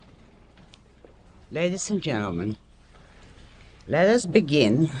Ladies and gentlemen, let us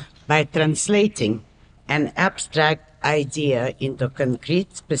begin by translating an abstract idea into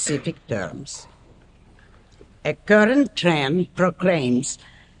concrete, specific terms. A current trend proclaims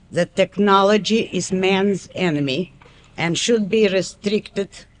that technology is man's enemy and should be restricted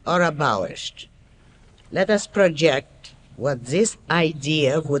or abolished. Let us project what this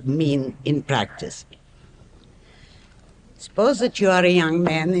idea would mean in practice. Suppose that you are a young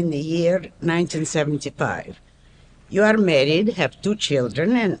man in the year 1975. You are married, have 2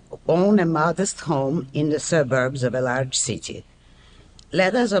 children, and own a modest home in the suburbs of a large city.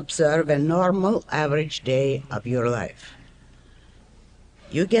 Let us observe a normal, average day of your life.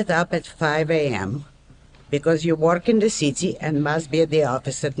 You get up at 5 a.m. because you work in the city and must be at the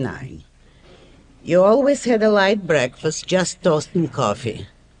office at 9. You always had a light breakfast, just toast and coffee.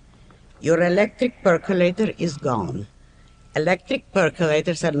 Your electric percolator is gone. Electric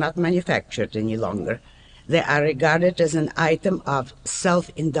percolators are not manufactured any longer. They are regarded as an item of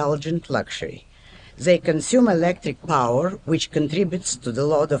self-indulgent luxury. They consume electric power, which contributes to the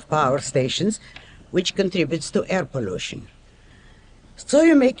load of power stations, which contributes to air pollution. So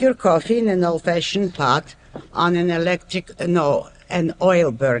you make your coffee in an old-fashioned pot on an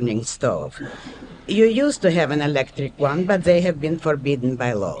oil-burning stove. You used to have an electric one, but they have been forbidden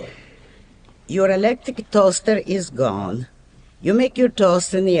by law. Your electric toaster is gone. You make your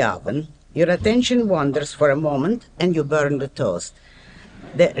toast in the oven. Your attention wanders for a moment, and you burn the toast.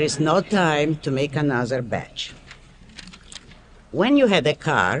 There is no time to make another batch. When you had a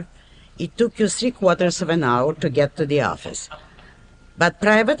car, it took you 3/4 of an hour to get to the office. But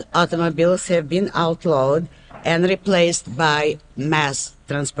private automobiles have been outlawed and replaced by mass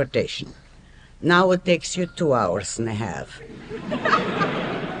transportation. Now it takes you 2 hours and a half.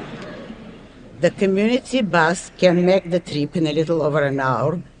 The community bus can make the trip in a little over an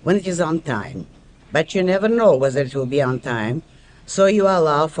hour when it is on time, but you never know whether it will be on time, so you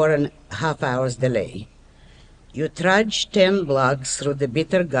allow for a half-hour's delay. You trudge 10 blocks through the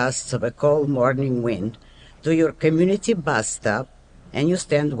bitter gusts of a cold morning wind to your community bus stop, and you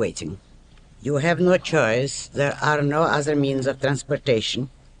stand waiting. You have no choice. There are no other means of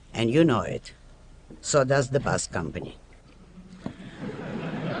transportation, and you know it. So does the bus company.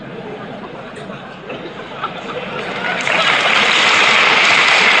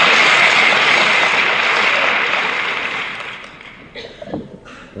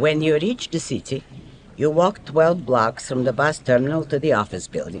 When you reach the city, you walk 12 blocks from the bus terminal to the office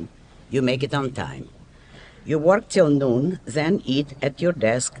building. You make it on time. You work till noon, then eat at your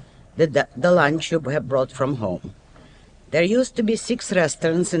desk the lunch you have brought from home. There used to be 6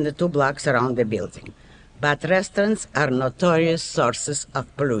 restaurants in the 2 blocks around the building, but restaurants are notorious sources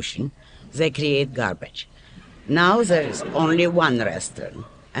of pollution. They create garbage. Now there is only 1 restaurant,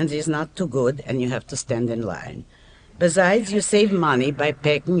 and it is not too good, and you have to stand in line. Besides, you save money by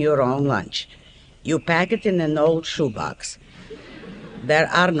packing your own lunch. You pack it in an old shoebox. There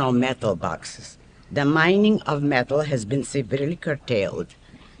are no metal boxes. The mining of metal has been severely curtailed.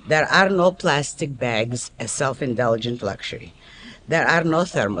 There are no plastic bags, a self-indulgent luxury. There are no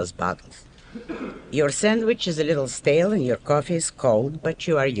thermos bottles. Your sandwich is a little stale and your coffee is cold, but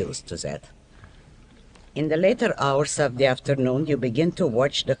you are used to that. In the later hours of the afternoon, you begin to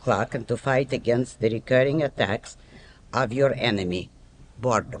watch the clock and to fight against the recurring attacks of your enemy,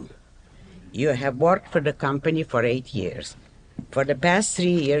 boredom. You have worked for the company for 8 years. For the past 3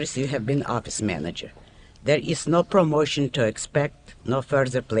 years, you have been office manager. There is no promotion to expect, no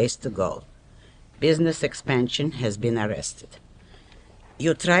further place to go. Business expansion has been arrested.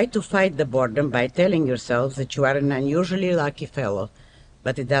 You try to fight the boredom by telling yourself that you are an unusually lucky fellow,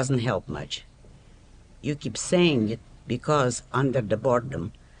 but it doesn't help much. You keep saying it because under the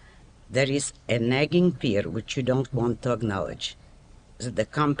boredom, there is a nagging fear which you don't want to acknowledge, that the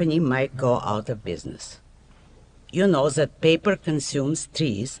company might go out of business. You know that paper consumes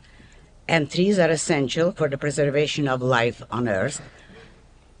trees, and trees are essential for the preservation of life on Earth,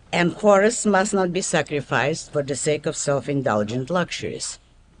 and forests must not be sacrificed for the sake of self-indulgent luxuries.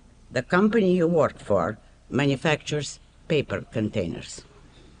 The company you work for manufactures paper containers.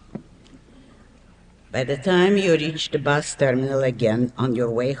 By the time you reach the bus terminal again on your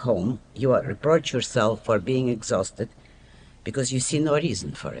way home, you reproach yourself for being exhausted because you see no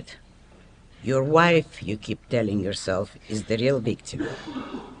reason for it. Your wife, you keep telling yourself, is the real victim.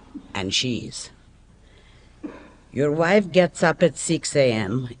 And she is. Your wife gets up at 6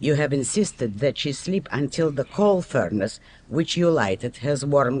 a.m. You have insisted that she sleep until the coal furnace, which you lighted, has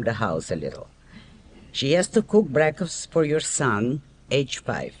warmed the house a little. She has to cook breakfast for your son, age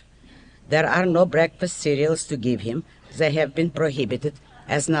 5. There are no breakfast cereals to give him. They have been prohibited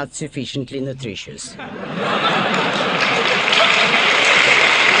as not sufficiently nutritious.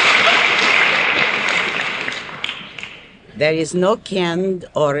 There is no canned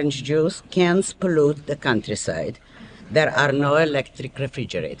orange juice. Cans pollute the countryside. There are no electric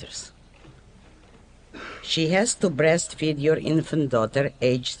refrigerators. She has to breastfeed your infant daughter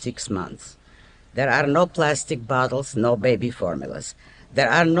aged 6 months. There are no plastic bottles, no baby formulas. There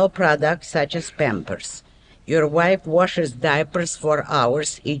are no products such as Pampers. Your wife washes diapers for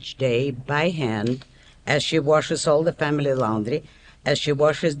hours each day by hand, as she washes all the family laundry, as she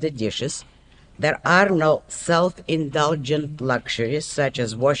washes the dishes. There are no self-indulgent luxuries such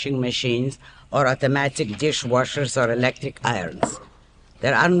as washing machines or automatic dishwashers or electric irons.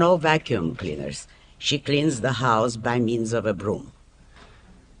 There are no vacuum cleaners. She cleans the house by means of a broom.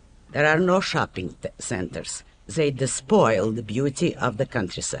 There are no shopping centers. They despoil the beauty of the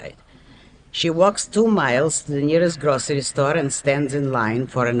countryside. She walks 2 miles to the nearest grocery store and stands in line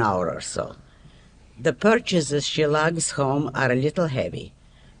for an hour or so. The purchases she lugs home are a little heavy,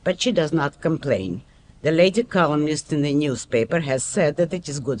 but she does not complain. The lady columnist in the newspaper has said that it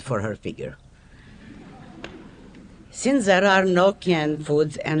is good for her figure. Since there are no canned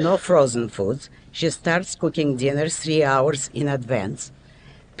foods and no frozen foods, she starts cooking dinner 3 hours in advance,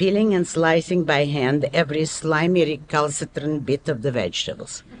 peeling and slicing by hand every slimy, recalcitrant bit of the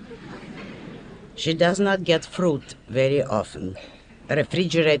vegetables. She does not get fruit very often.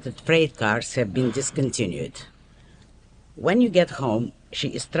 Refrigerated freight cars have been discontinued. When you get home, she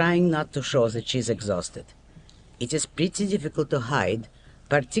is trying not to show that she is exhausted. It is pretty difficult to hide,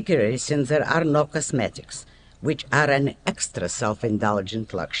 particularly since there are no cosmetics, which are an extra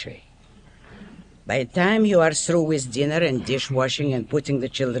self-indulgent luxury. By the time you are through with dinner and dishwashing and putting the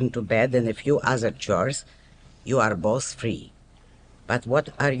children to bed and a few other chores, you are both free. But what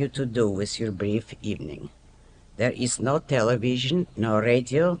are you to do with your brief evening? There is no television, no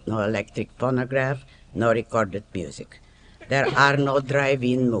radio, no electric phonograph, no recorded music. There are no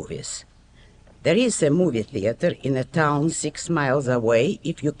drive-in movies. There is a movie theater in a town 6 miles away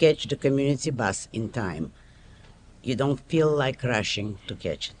if you catch the community bus in time. You don't feel like rushing to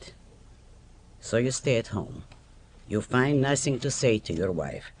catch it. So you stay at home. You find nothing to say to your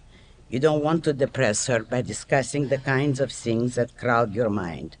wife. You don't want to depress her by discussing the kinds of things that crowd your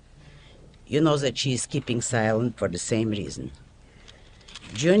mind. You know that she is keeping silent for the same reason.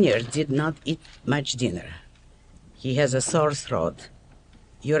 Junior did not eat much dinner. He has a sore throat.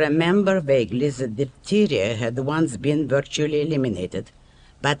 You remember vaguely that diphtheria had once been virtually eliminated,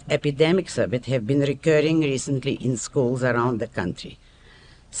 but epidemics of it have been recurring recently in schools around the country.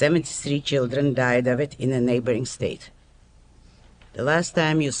 73 children died of it in a neighboring state. The last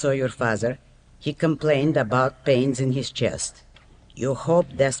time you saw your father, he complained about pains in his chest. You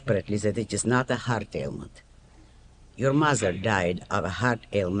hope desperately that it is not a heart ailment. Your mother died of a heart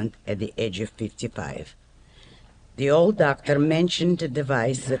ailment at the age of 55. The old doctor mentioned a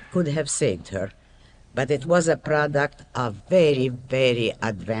device that could have saved her, but it was a product of very, very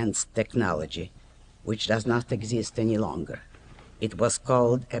advanced technology, which does not exist any longer. It was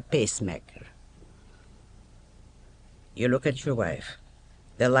called a pacemaker. You look at your wife.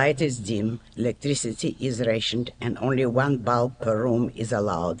 The light is dim, electricity is rationed, and only 1 bulb per room is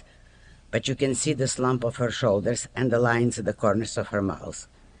allowed, but you can see the slump of her shoulders and the lines at the corners of her mouth.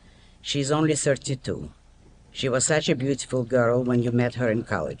 She is only 32. She was such a beautiful girl when you met her in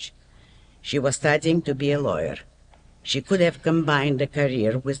college. She was studying to be a lawyer. She could have combined a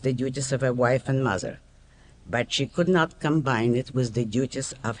career with the duties of a wife and mother, but she could not combine it with the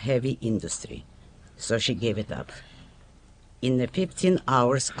duties of heavy industry, so she gave it up. In the 15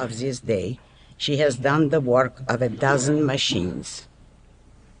 hours of this day, she has done the work of a dozen machines.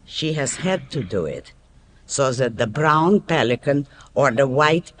 She has had to do it so that the brown pelican or the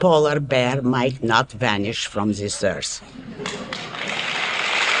white polar bear might not vanish from this earth.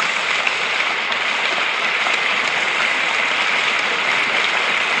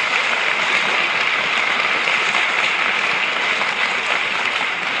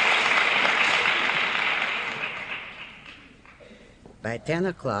 By 10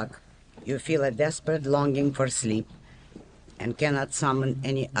 o'clock, you feel a desperate longing for sleep and cannot summon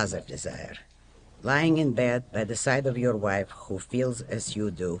any other desire. Lying in bed by the side of your wife who feels as you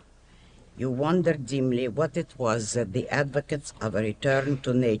do, you wonder dimly what it was that the advocates of a return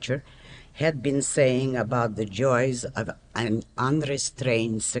to nature had been saying about the joys of an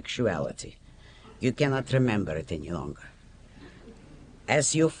unrestrained sexuality. You cannot remember it any longer.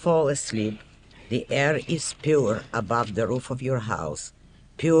 As you fall asleep, the air is pure above the roof of your house,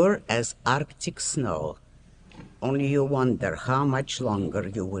 pure as Arctic snow. Only you wonder how much longer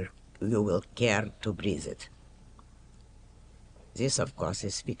you will care to breathe it. This, of course,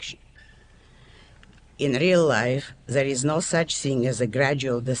 is fiction. In real life, there is no such thing as a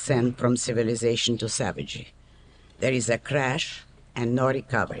gradual descent from civilization to savagery. There is a crash and no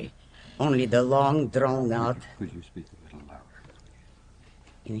recovery, only the long drawn-out... Could you speak a little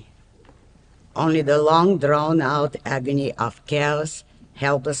louder? Only the long drawn-out agony of chaos,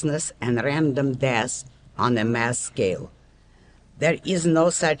 helplessness, and random death on a mass scale. There is no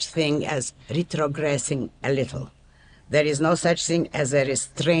such thing as retrogressing a little. There is no such thing as a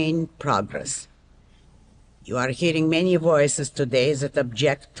restrained progress. You are hearing many voices today that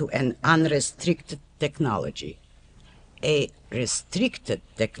object to an unrestricted technology. A restricted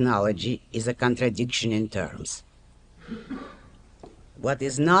technology is a contradiction in terms. What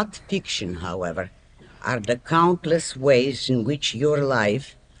is not fiction, however, are the countless ways in which your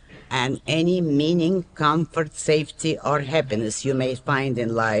life and any meaning, comfort, safety, or happiness you may find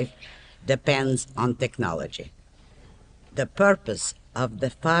in life depends on technology. The purpose of the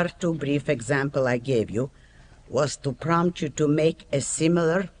far too brief example I gave you was to prompt you to make a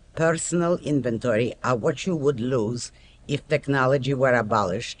similar personal inventory of what you would lose if technology were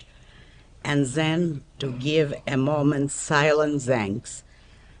abolished, and then to give a moment's silent thanks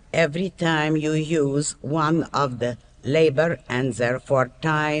every time you use one of the labor and therefore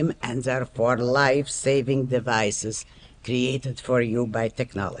time and therefore life-saving devices created for you by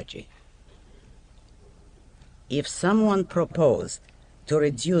technology. If someone proposed to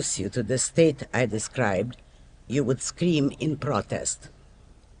reduce you to the state I described, you would scream in protest.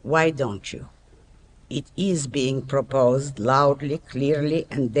 Why don't you? It is being proposed loudly, clearly,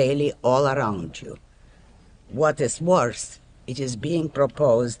 and daily all around you. What is worse, it is being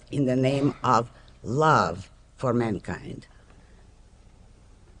proposed in the name of love for mankind.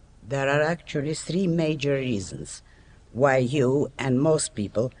 There are actually three major reasons why you and most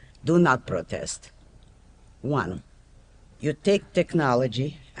people do not protest. 1. You take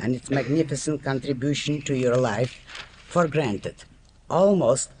technology and its magnificent contribution to your life for granted,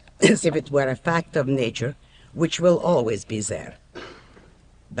 almost as if it were a fact of nature which will always be there.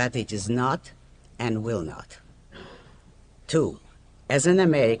 But it is not and will not. 2. As an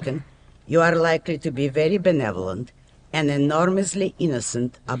American, you are likely to be very benevolent and enormously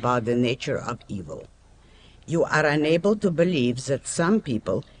innocent about the nature of evil. You are unable to believe that some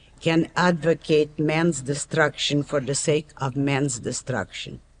people can advocate man's destruction for the sake of man's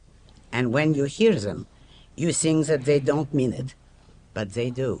destruction. And when you hear them, you think that they don't mean it, but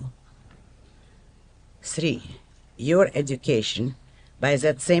they do. 3. Your education, by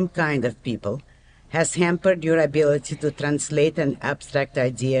that same kind of people, has hampered your ability to translate an abstract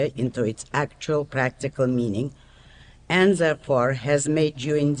idea into its actual practical meaning, and therefore has made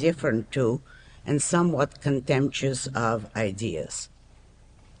you indifferent to and somewhat contemptuous of ideas.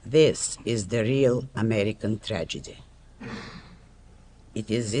 This is the real American tragedy. It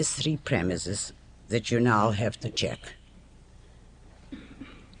is these three premises that you now have to check.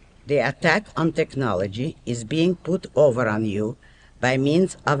 The attack on technology is being put over on you by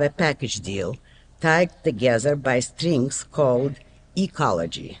means of a package deal tied together by strings called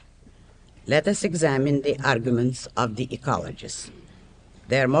ecology. Let us examine the arguments of the ecologists.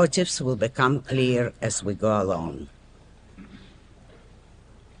 Their motives will become clear as we go along.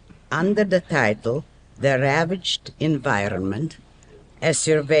 Under the title, The Ravaged Environment, a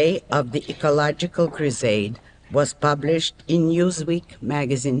survey of the ecological crusade was published in Newsweek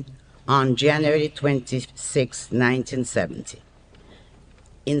magazine on January 26, 1970.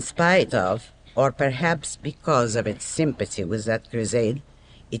 In spite of, or perhaps because of its sympathy with that crusade,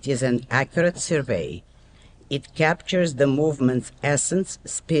 it is an accurate survey. It captures the movement's essence,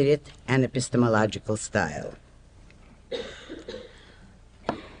 spirit, and epistemological style.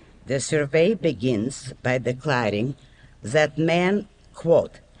 The survey begins by declaring that man,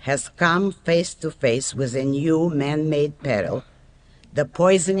 quote, has come face to face with a new man-made peril, the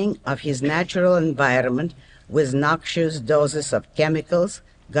poisoning of his natural environment with noxious doses of chemicals,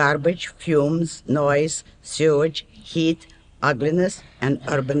 garbage, fumes, noise, sewage, heat, ugliness, and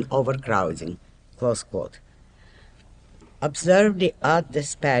urban overcrowding, close quote. Observe the odd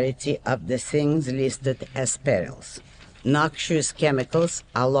disparity of the things listed as perils. Noxious chemicals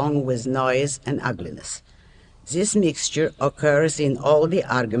along with noise and ugliness. This mixture occurs in all the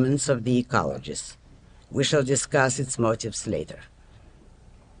arguments of the ecologists. We shall discuss its motives later.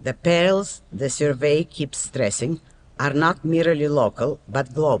 The perils the survey keeps stressing are not merely local,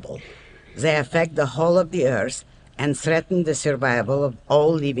 but global. They affect the whole of the earth and threaten the survival of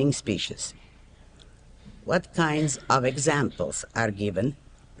all living species. What kinds of examples are given,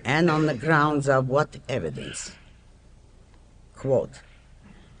 and on the grounds of what evidence? Quote,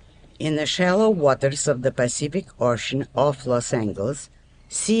 In the shallow waters of the Pacific Ocean off Los Angeles,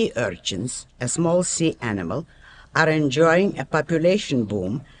 sea urchins, a small sea animal, are enjoying a population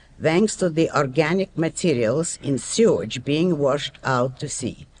boom thanks to the organic materials in sewage being washed out to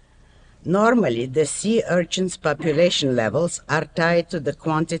sea. Normally, the sea urchin's population levels are tied to the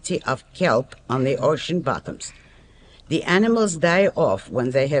quantity of kelp on the ocean bottoms. The animals die off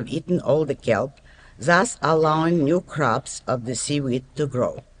when they have eaten all the kelp, thus allowing new crops of the seaweed to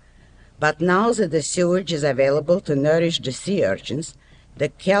grow. But now that the sewage is available to nourish the sea urchins, the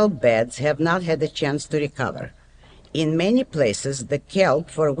kelp beds have not had a chance to recover. In many places, the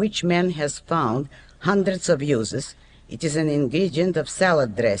kelp, for which man has found hundreds of uses, it is an ingredient of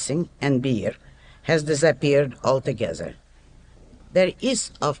salad dressing and beer, has disappeared altogether. There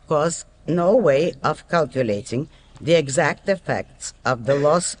is, of course, no way of calculating the exact effects of the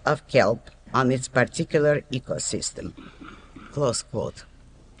loss of kelp on its particular ecosystem. Close quote.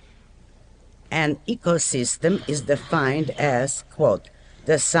 An ecosystem is defined as, quote,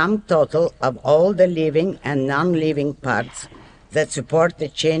 the sum total of all the living and non-living parts that support the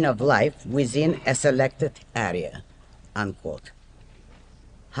chain of life within a selected area, unquote.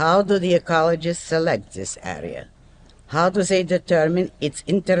 How do the ecologists select this area? How do they determine its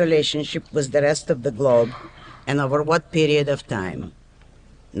interrelationship with the rest of the globe, and over what period of time?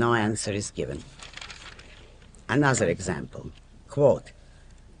 No answer is given. Another example, quote,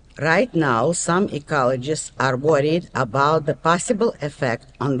 right now, some ecologists are worried about the possible effect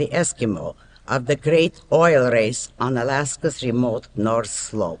on the Eskimo of the great oil race on Alaska's remote North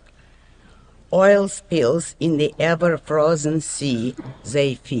Slope. Oil spills in the ever-frozen sea,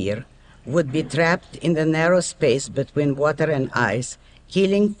 they fear, would be trapped in the narrow space between water and ice,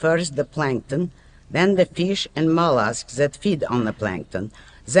 killing first the plankton, then the fish and mollusks that feed on the plankton,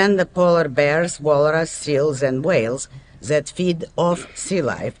 then the polar bears, walrus, seals, and whales that feed off sea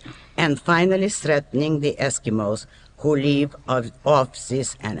life, and finally threatening the Eskimos who live off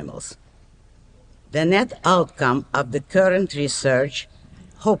these animals. The net outcome of the current research,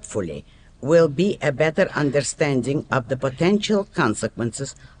 hopefully, will be a better understanding of the potential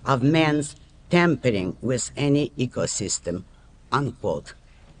consequences of man's tampering with any ecosystem, unquote.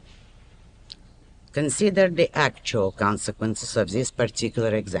 Consider the actual consequences of this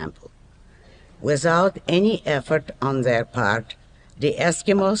particular example. Without any effort on their part, the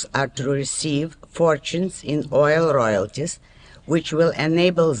Eskimos are to receive fortunes in oil royalties, which will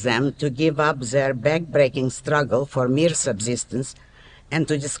enable them to give up their back-breaking struggle for mere subsistence and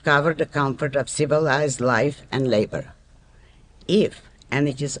to discover the comfort of civilized life and labor. If, and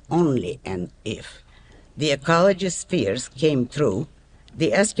it is only an if, the ecologist's fears came true,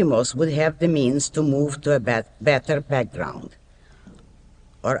 the Eskimos would have the means to move to a better background.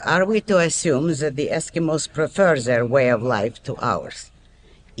 Or are we to assume that the Eskimos prefer their way of life to ours?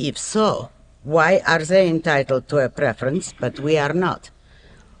 If so, why are they entitled to a preference, but we are not?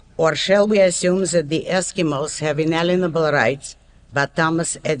 Or shall we assume that the Eskimos have inalienable rights, but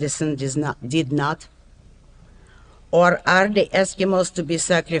Thomas Edison did not? Or are the Eskimos to be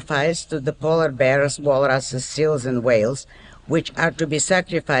sacrificed to the polar bears, walruses, seals, and whales, which are to be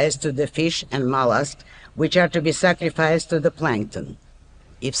sacrificed to the fish and mollusks, which are to be sacrificed to the plankton?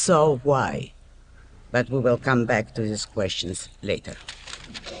 If so, why? But we will come back to these questions later.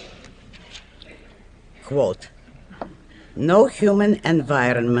 Quote, non-human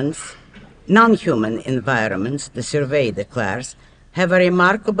environments, the survey declares, have a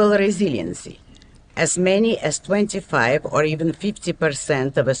remarkable resiliency. As many as 25 or even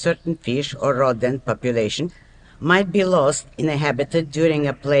 50% of a certain fish or rodent population might be lost in a habitat during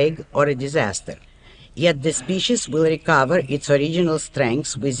a plague or a disaster. Yet the species will recover its original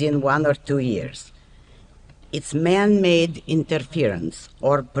strengths within 1 or 2 years. It's man-made interference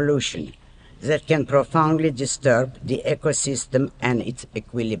or pollution that can profoundly disturb the ecosystem and its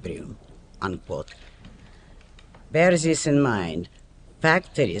equilibrium, unquote. Bear this in mind.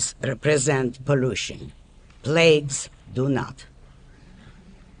 Factories represent pollution. Plagues do not.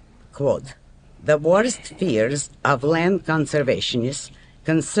 Quote, the worst fears of land conservationists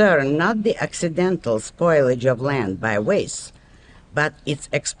concern not the accidental spoilage of land by waste, but its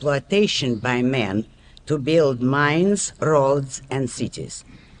exploitation by man to build mines, roads, and cities.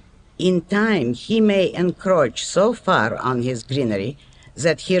 In time, he may encroach so far on his greenery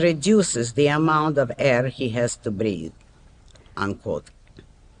that he reduces the amount of air he has to breathe, unquote.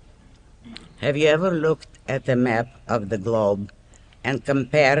 Have you ever looked at a map of the globe and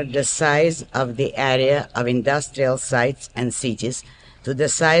compared the size of the area of industrial sites and cities to the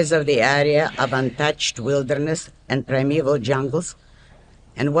size of the area of untouched wilderness and primeval jungles?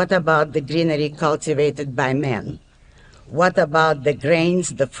 And what about the greenery cultivated by man? What about the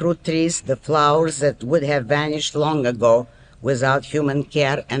grains, the fruit trees, the flowers that would have vanished long ago without human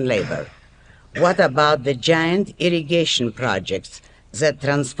care and labor? What about the giant irrigation projects that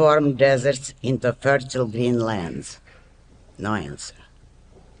transform deserts into fertile green lands? No answer.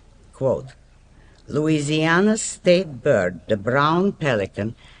 Quote, Louisiana's state bird, the brown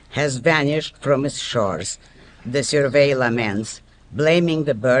pelican, has vanished from its shores. The survey laments, blaming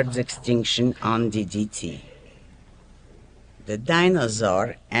the bird's extinction on DDT. The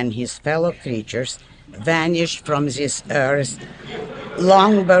dinosaur and his fellow creatures vanished from this earth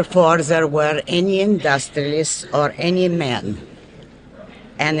long before there were any industrialists or any men.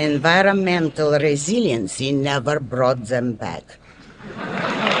 And environmental resiliency never brought them back.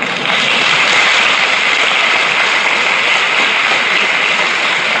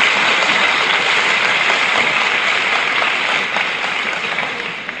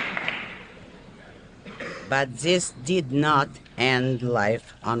 But this did not end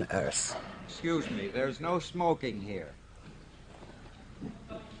life on Earth. Excuse me, there's no smoking here.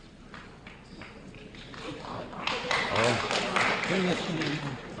 Oh.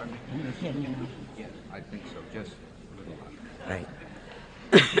 Yes, I think so, just a little louder.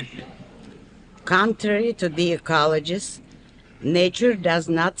 Right. Contrary to the ecologists, nature does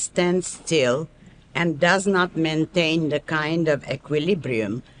not stand still and does not maintain the kind of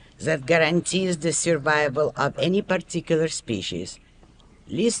equilibrium that guarantees the survival of any particular species,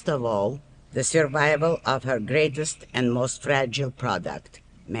 least of all, the survival of her greatest and most fragile product,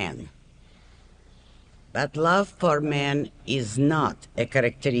 man. But love for man is not a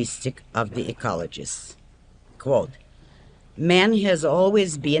characteristic of the ecologists. Quote, man has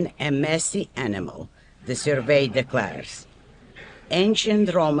always been a messy animal, the survey declares.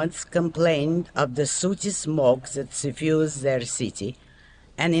 Ancient Romans complained of the sooty smoke that suffused their city,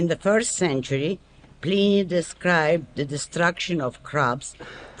 and in the 1st century, Pliny described the destruction of crops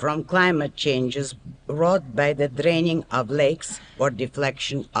from climate changes wrought by the draining of lakes or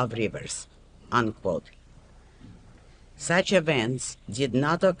deflection of rivers, unquote. Such events did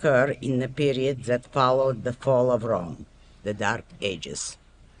not occur in the period that followed the fall of Rome, the Dark Ages.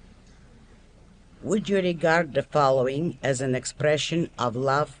 Would you regard the following as an expression of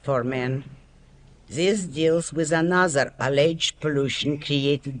love for man? This deals with another alleged pollution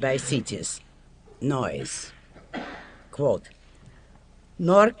created by cities, noise. Quote,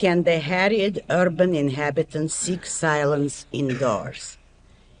 nor can the harried urban inhabitant seek silence indoors.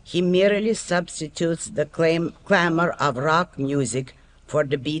 He merely substitutes the clamor of rock music for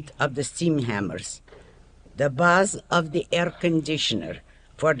the beat of the steam hammers, the buzz of the air conditioner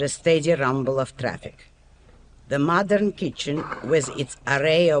for the steady rumble of traffic. The modern kitchen, with its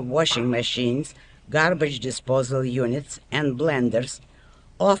array of washing machines, garbage disposal units, and blenders,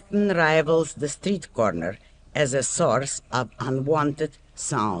 often rivals the street corner as a source of unwanted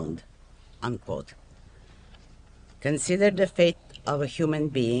sound, unquote. Consider the fate of a human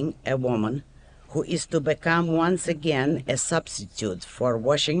being, a woman, who is to become once again a substitute for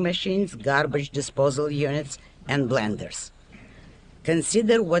washing machines, garbage disposal units, and blenders.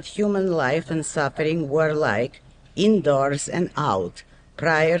 Consider what human life and suffering were like, indoors and out,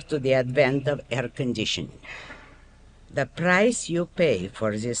 prior to the advent of air conditioning. The price you pay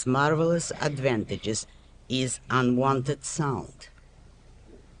for these marvelous advantages is unwanted sound.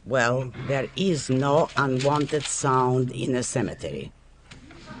 Well, there is no unwanted sound in a cemetery.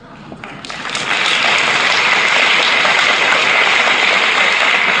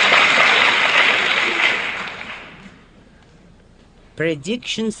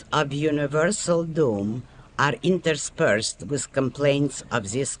 Predictions of universal doom are interspersed with complaints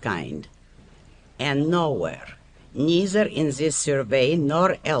of this kind. And nowhere, neither in this survey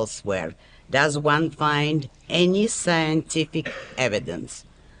nor elsewhere, does one find any scientific evidence.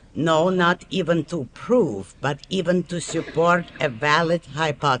 No, not even to prove, but even to support a valid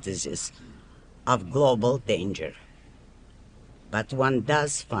hypothesis of global danger. But one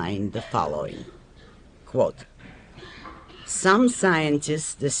does find the following, quote, some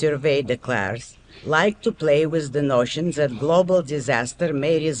scientists, the survey declares, like to play with the notion that global disaster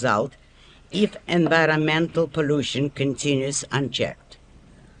may result if environmental pollution continues unchecked.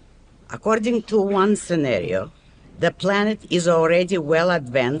 According to one scenario, the planet is already well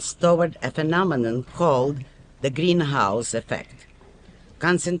advanced toward a phenomenon called the greenhouse effect.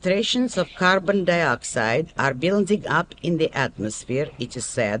 Concentrations of carbon dioxide are building up in the atmosphere, it is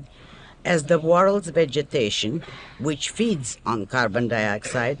said, as the world's vegetation, which feeds on carbon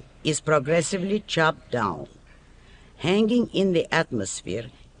dioxide, is progressively chopped down. Hanging in the atmosphere,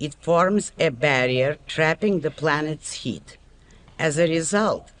 it forms a barrier trapping the planet's heat. As a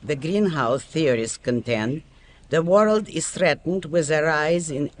result, the greenhouse theorists contend the world is threatened with a rise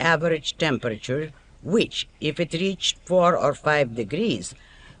in average temperature, which, if it reached 4 or 5 degrees,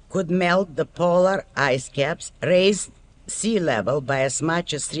 could melt the polar ice caps, raise sea level by as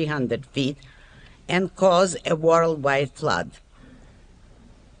much as 300 feet, and cause a worldwide flood.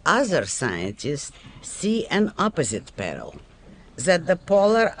 Other scientists see an opposite peril, that the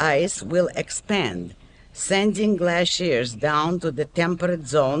polar ice will expand, sending glaciers down to the temperate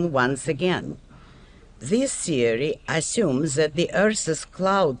zone once again. This theory assumes that the Earth's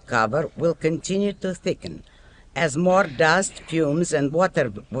cloud cover will continue to thicken as more dust, fumes, and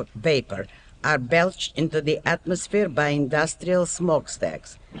water vapor are belched into the atmosphere by industrial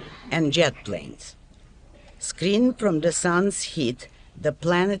smokestacks and jet planes. Screened from the sun's heat, the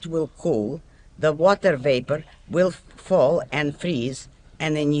planet will cool, the water vapor will fall and freeze,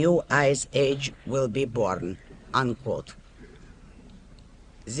 and a new ice age will be born." Unquote.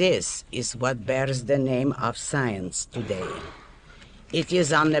 This is what bears the name of science today. It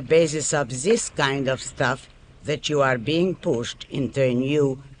is on the basis of this kind of stuff that you are being pushed into a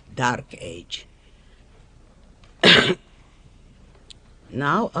new dark age.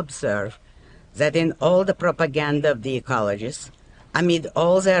 Now observe that in all the propaganda of the ecologists, amid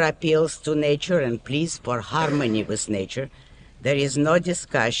all their appeals to nature and pleas for harmony with nature, there is no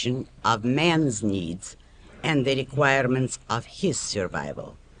discussion of man's needs and the requirements of his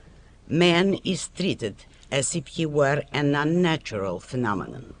survival. Man is treated as if he were an unnatural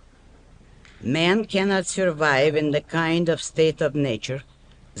phenomenon. Man cannot survive in the kind of state of nature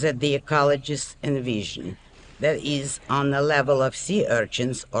that the ecologists envision, that is, on the level of sea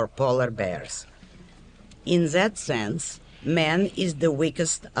urchins or polar bears. In that sense, man is the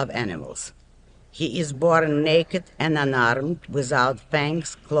weakest of animals. He is born naked and unarmed, without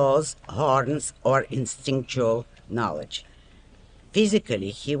fangs, claws, horns, or instinctual knowledge.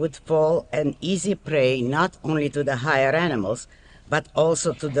 Physically, he would fall an easy prey not only to the higher animals, but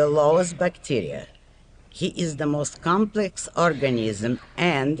also to the lowest bacteria. He is the most complex organism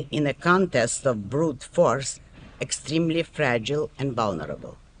and, in a contest of brute force, extremely fragile and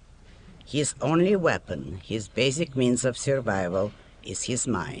vulnerable. His only weapon, his basic means of survival, is his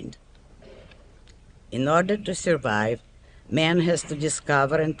mind. In order to survive, man has to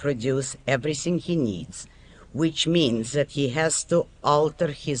discover and produce everything he needs, which means that he has to alter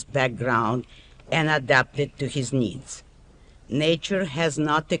his background and adapt it to his needs. Nature has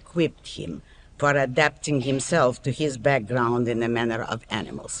not equipped him for adapting himself to his background in the manner of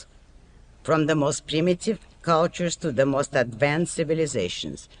animals. From the most primitive cultures to the most advanced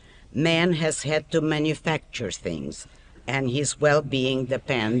civilizations, man has had to manufacture things, and his well-being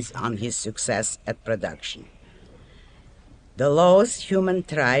depends on his success at production. The lowest human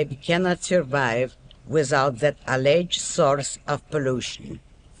tribe cannot survive without that alleged source of pollution,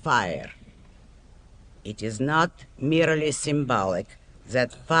 fire. It is not merely symbolic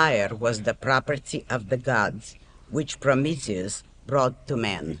that fire was the property of the gods, which Prometheus brought to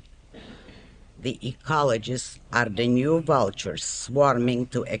man. The ecologists are the new vultures swarming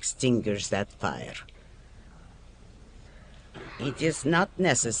to extinguish that fire. It is not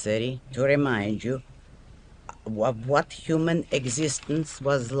necessary to remind you of what human existence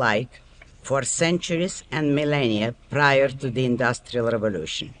was like for centuries and millennia prior to the Industrial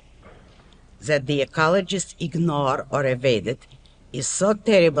Revolution. That the ecologists ignore or evade it is so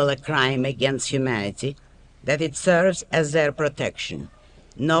terrible a crime against humanity that it serves as their protection.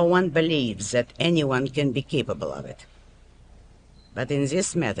 No one believes that anyone can be capable of it. But in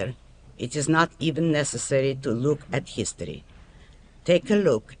this matter, it is not even necessary to look at history. Take a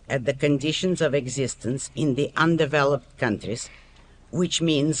look at the conditions of existence in the undeveloped countries, which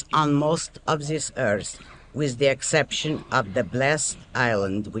means on most of this earth, with the exception of the blessed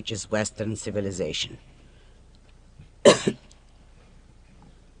island, which is Western civilization.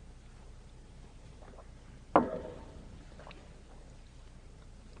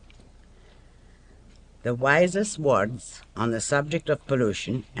 The wisest words on the subject of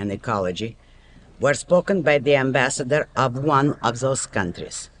pollution and ecology were spoken by the ambassador of one of those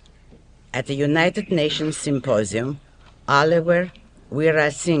countries. At the United Nations Symposium, Oliver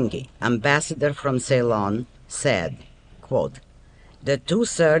Weerasinghe, ambassador from Ceylon, said, quote, "The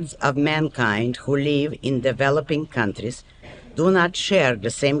 2/3 of mankind who live in developing countries do not share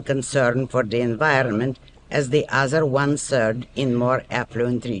the same concern for the environment as the other 1/3 in more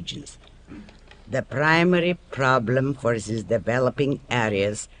affluent regions. The primary problem for these developing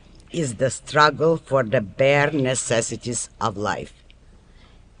areas is the struggle for the bare necessities of life.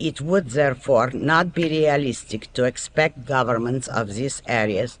 It would therefore not be realistic to expect governments of these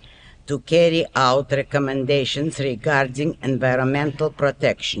areas to carry out recommendations regarding environmental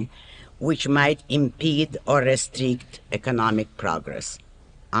protection which might impede or restrict economic progress,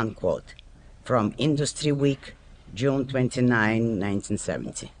 unquote. From Industry Week, June 29,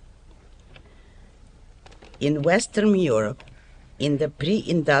 1970. In Western Europe, in the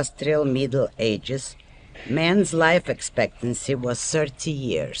pre-industrial Middle Ages, man's life expectancy was 30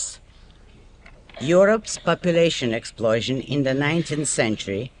 years. Europe's population explosion in the 19th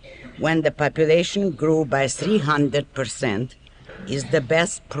century, when the population grew by 300%, is the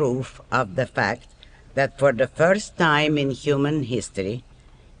best proof of the fact that for the first time in human history,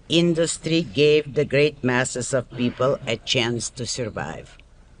 industry gave the great masses of people a chance to survive.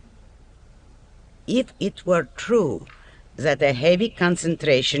 If it were true that a heavy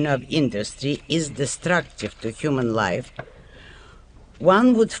concentration of industry is destructive to human life,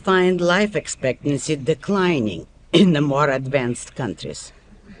 one would find life expectancy declining in the more advanced countries.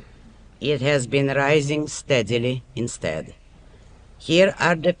 It has been rising steadily instead. Here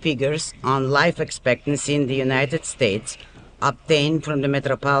are the figures on life expectancy in the United States obtained from the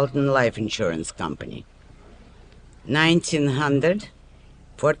Metropolitan Life Insurance Company. 1900,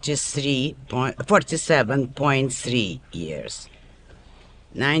 47.3 years.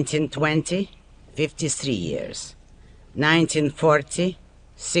 1920, 53 years. 1940,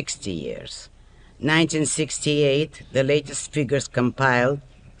 60 years. 1968, the latest figures compiled,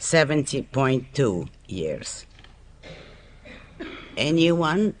 70.2 years.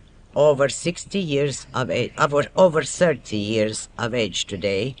 Anyone over 60 years of age, over 30 years of age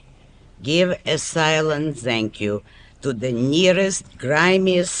today, give a silent thank you to the nearest,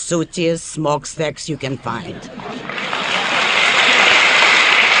 grimiest, sootiest smokestacks you can find.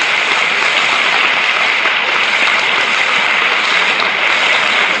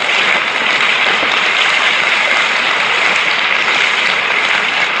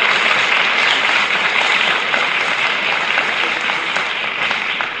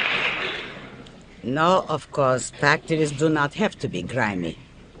 No, of course, factories do not have to be grimy,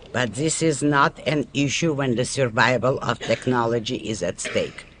 but this is not an issue when the survival of technology is at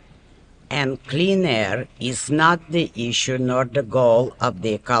stake. And clean air is not the issue nor the goal of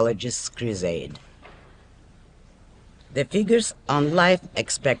the ecologists' crusade. The figures on life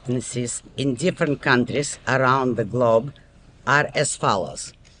expectancies in different countries around the globe are as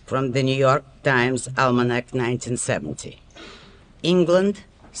follows, from the New York Times Almanac 1970. England,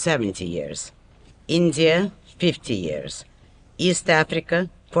 70 years. India, 50 years. East Africa,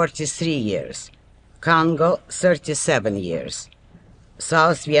 43 years. Congo, 37 years.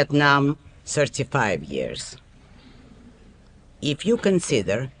 South Vietnam, 35 years. If you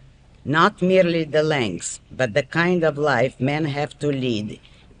consider not merely the length, but the kind of life men have to lead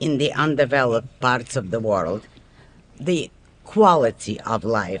in the undeveloped parts of the world, the quality of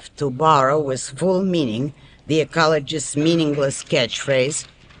life, to borrow with full meaning the ecologist's meaningless catchphrase,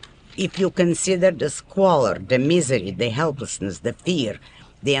 if you consider the squalor, the misery, the helplessness, the fear,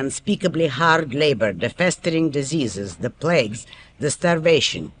 the unspeakably hard labor, the festering diseases, the plagues, the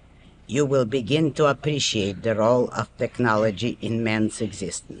starvation, you will begin to appreciate the role of technology in man's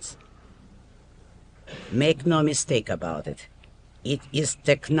existence. Make no mistake about it. It is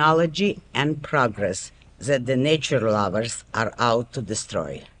technology and progress that the nature lovers are out to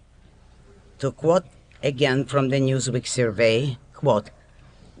destroy. To quote again from the Newsweek survey, quote,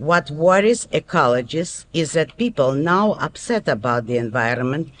 "What worries ecologists is that people now upset about the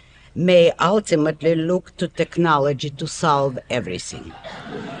environment may ultimately look to technology to solve everything."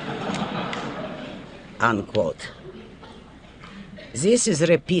 Unquote. This is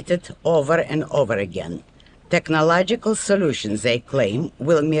repeated over and over again. Technological solutions, they claim,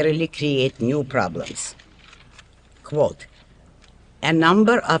 will merely create new problems. Quote, "A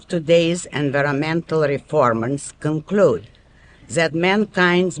number of today's environmental reformers conclude that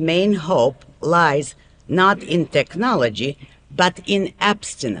mankind's main hope lies not in technology, but in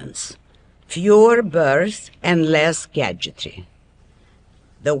abstinence, fewer births and less gadgetry."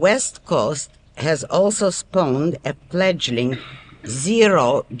 The West Coast has also spawned a fledgling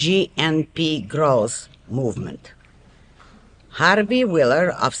zero GNP growth movement. Harvey Wheeler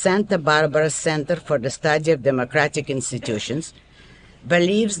of Santa Barbara Center for the Study of Democratic Institutions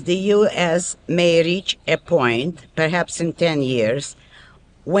believes the U.S. may reach a point, perhaps in 10 years,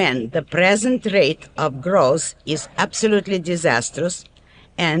 when the present rate of growth is absolutely disastrous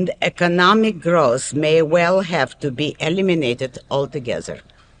and economic growth may well have to be eliminated altogether.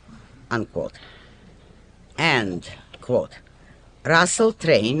 Unquote. And, quote, Russell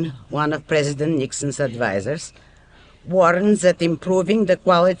Train, one of President Nixon's advisors, warns that improving the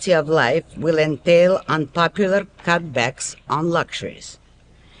quality of life will entail unpopular cutbacks on luxuries.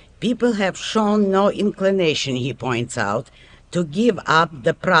 People have shown no inclination, he points out, to give up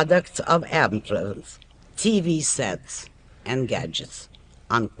the products of affluence, TV sets, and gadgets,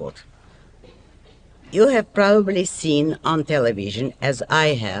 unquote. You have probably seen on television, as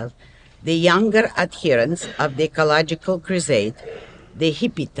I have, the younger adherents of the ecological crusade, the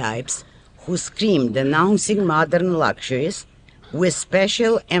hippie types who scream denouncing modern luxuries with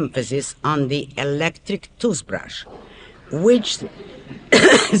special emphasis on the electric toothbrush, which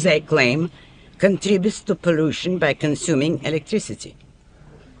they claim contributes to pollution by consuming electricity.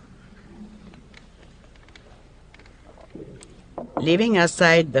 Leaving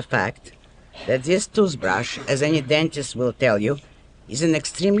aside the fact that this toothbrush, as any dentist will tell you, is an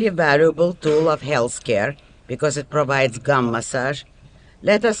extremely valuable tool of health care because it provides gum massage,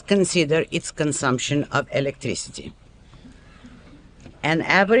 let us consider its consumption of electricity. An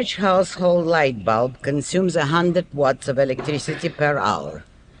average household light bulb consumes 100 watts of electricity per hour.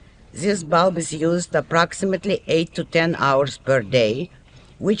 This bulb is used approximately 8 to 10 hours per day,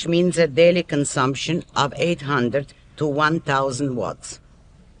 which means a daily consumption of 800 to 1000 watts.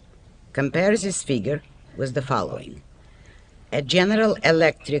 Compare this figure with the following. A General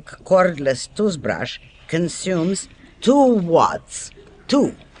Electric cordless toothbrush consumes 2 watts,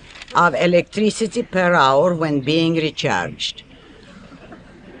 2, of electricity per hour when being recharged.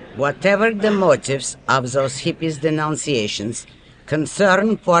 Whatever the motives of those hippies' denunciations,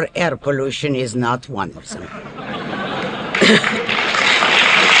 concern for air pollution is not one of them.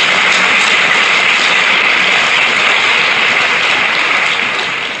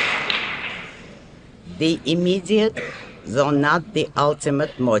 The immediate, though not the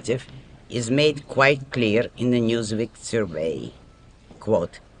ultimate motive, is made quite clear in the Newsweek survey.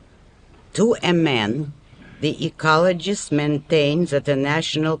 Quote, to a man, the ecologists maintain that a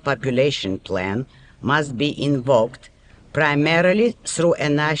national population plan must be invoked primarily through a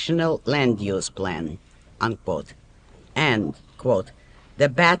national land use plan, unquote. And, quote, the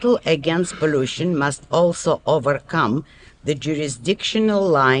battle against pollution must also overcome the jurisdictional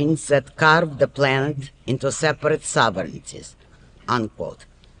lines that carve the planet into separate sovereignties, unquote.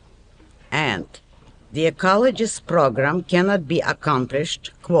 And the ecologist program cannot be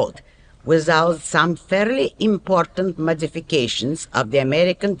accomplished, quote, without some fairly important modifications of the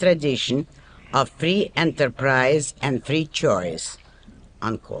American tradition of free enterprise and free choice,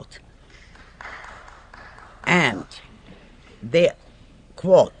 unquote. And the,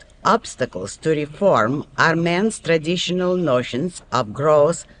 quote, obstacles to reform are man's traditional notions of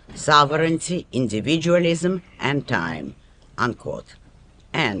growth, sovereignty, individualism, and time, unquote.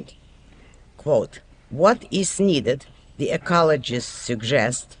 And, quote, what is needed, the ecologists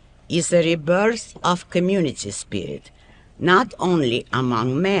suggest, is a rebirth of community spirit, not only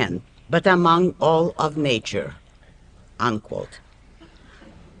among men, but among all of nature, unquote.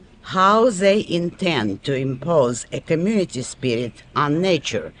 How they intend to impose a community spirit on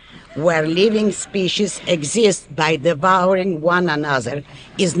nature where living species exist by devouring one another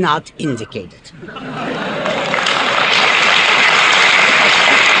is not indicated.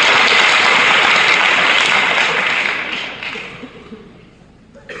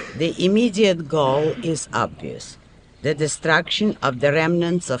 The immediate goal is obvious: the destruction of the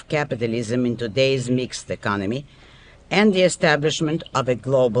remnants of capitalism in today's mixed economy and the establishment of a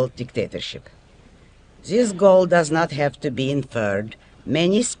global dictatorship. This goal does not have to be inferred.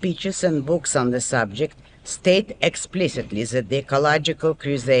 Many speeches and books on the subject state explicitly that the ecological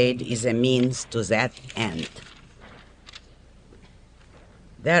crusade is a means to that end.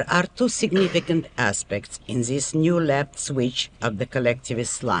 There are two significant aspects in this new left switch of the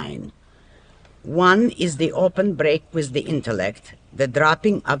collectivist line. One is the open break with the intellect, the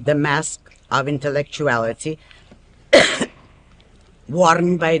dropping of the mask of intellectuality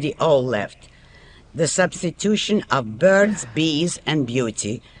worn by the old left, the substitution of birds, bees, and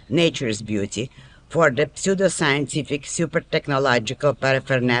beauty, nature's beauty, for the pseudoscientific, super-technological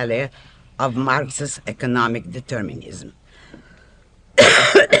paraphernalia of Marx's economic determinism.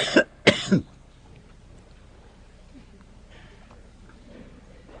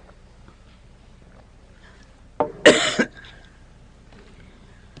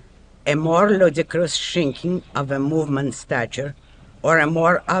 A more ludicrous shrinking of a movement's stature or a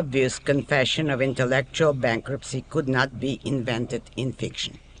more obvious confession of intellectual bankruptcy could not be invented in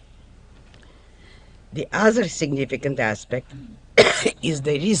fiction. The other significant aspect is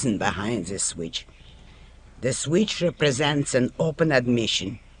the reason behind this switch. The switch represents an open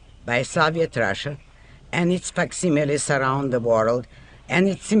admission by Soviet Russia and its facsimiles around the world and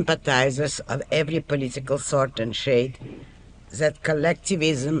its sympathizers of every political sort and shade that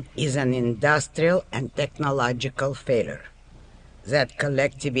collectivism is an industrial and technological failure, that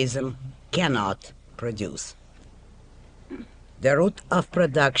collectivism cannot produce. The root of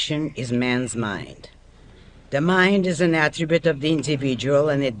production is man's mind. The mind is an attribute of the individual,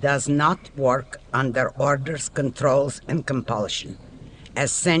 and it does not work under orders, controls, and compulsion,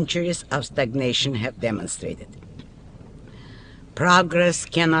 as centuries of stagnation have demonstrated. Progress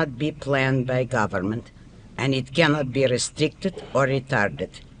cannot be planned by government, and it cannot be restricted or retarded.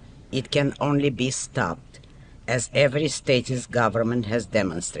 It can only be stopped, as every state's government has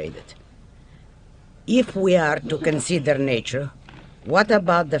demonstrated. If we are to consider nature, what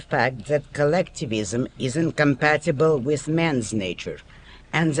about the fact that collectivism is incompatible with man's nature,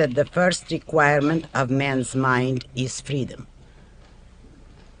 and that the first requirement of man's mind is freedom?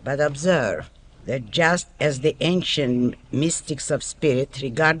 But observe that just as the ancient mystics of spirit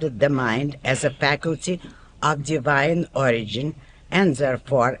regarded the mind as a faculty of divine origin and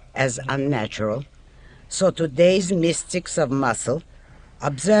therefore as unnatural, so today's mystics of muscle,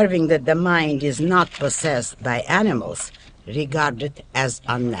 observing that the mind is not possessed by animals, regard it as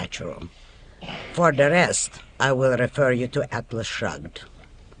unnatural. For the rest, I will refer you to Atlas Shrugged.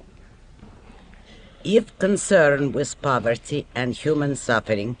 If concern with poverty and human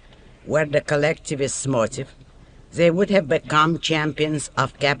suffering were the collectivists' motive, they would have become champions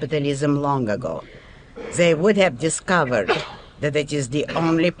of capitalism long ago. They would have discovered that it is the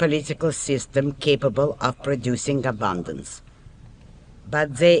only political system capable of producing abundance.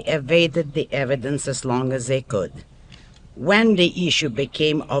 But they evaded the evidence as long as they could. When the issue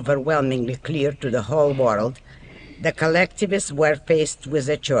became overwhelmingly clear to the whole world, the collectivists were faced with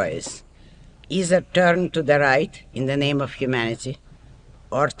a choice: either turn to the right in the name of humanity,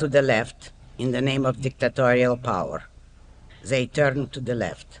 or to the left in the name of dictatorial power. They turned to the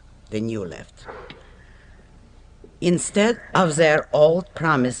left, the new left. Instead of their old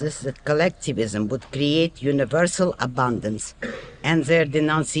promises that collectivism would create universal abundance and their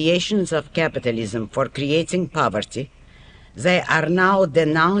denunciations of capitalism for creating poverty, they are now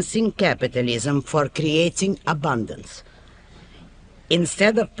denouncing capitalism for creating abundance.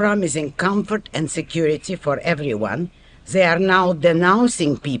 Instead of promising comfort and security for everyone, they are now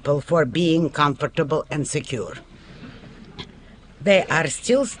denouncing people for being comfortable and secure. They are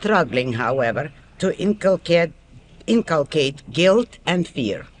still struggling, however, to inculcate guilt and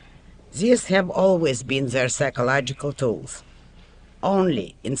fear. These have always been their psychological tools.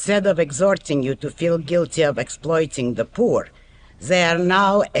 Only, instead of exhorting you to feel guilty of exploiting the poor, they are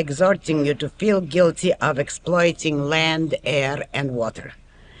now exhorting you to feel guilty of exploiting land, air, and water.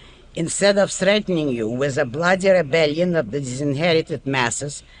 Instead of threatening you with a bloody rebellion of the disinherited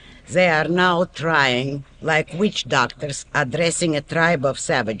masses, they are now trying, like witch doctors addressing a tribe of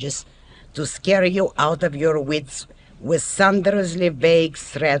savages, to scare you out of your wits with thunderously vague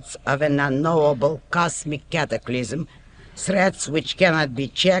threats of an unknowable cosmic cataclysm, threats which cannot be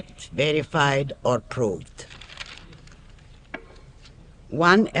checked, verified, or proved.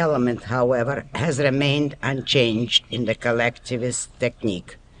 One element, however, has remained unchanged in the collectivist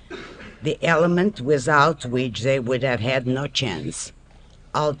technique, the element without which they would have had no chance: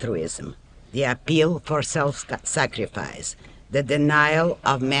 altruism, the appeal for self-sacrifice, the denial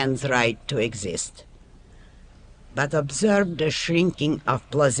of man's right to exist. But observe the shrinking of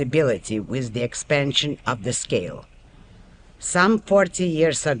plausibility with the expansion of the scale. Some 40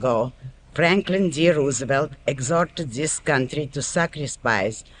 years ago, Franklin D. Roosevelt exhorted this country to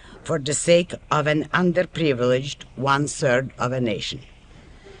sacrifice for the sake of an underprivileged one-third of a nation.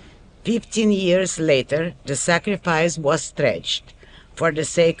 15 years later, the sacrifice was stretched for the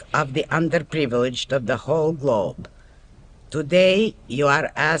sake of the underprivileged of the whole globe. Today, you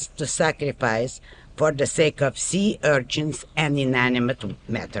are asked to sacrifice for the sake of sea urchins and inanimate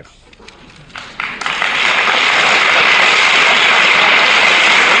matter.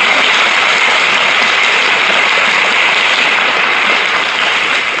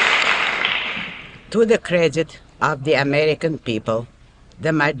 To the credit of the American people,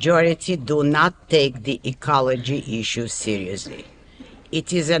 the majority do not take the ecology issue seriously.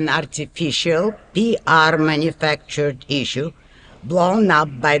 It is an artificial, PR manufactured issue blown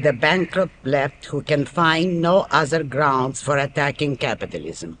up by the bankrupt left who can find no other grounds for attacking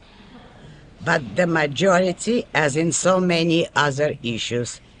capitalism. But the majority, as in so many other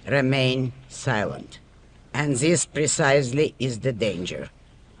issues, remain silent. And this precisely is the danger.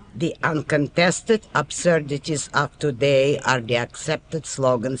 The uncontested absurdities of today are the accepted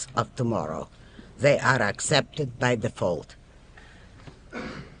slogans of tomorrow. They are accepted by default.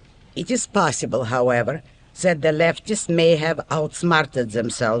 It is possible, however, that the leftists may have outsmarted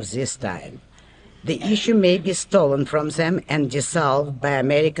themselves this time. The issue may be stolen from them and dissolved by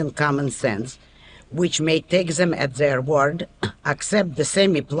American common sense, which may take them at their word, accept the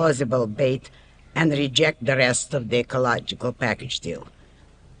semi-plausible bait, and reject the rest of the ecological package deal.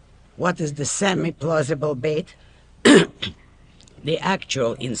 What is the semi-plausible bait? The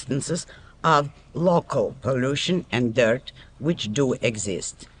actual instances of local pollution and dirt which do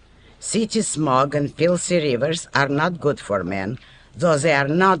exist. City smog and filthy rivers are not good for man, though they are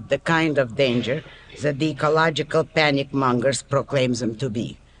not the kind of danger that the ecological panic mongers proclaim them to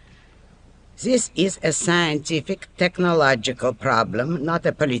be. This is a scientific, technological problem, not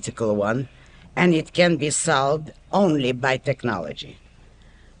a political one, and it can be solved only by technology.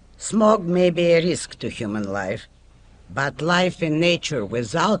 Smog may be a risk to human life, but life in nature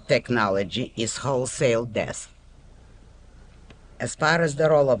without technology is wholesale death. As far as the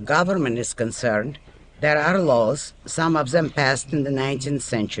role of government is concerned, there are laws, some of them passed in the 19th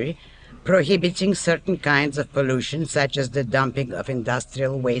century, prohibiting certain kinds of pollution, such as the dumping of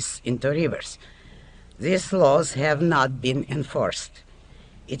industrial waste into rivers. These laws have not been enforced.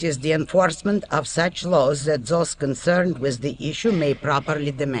 It is the enforcement of such laws that those concerned with the issue may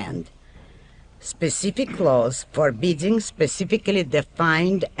properly demand. Specific laws forbidding specifically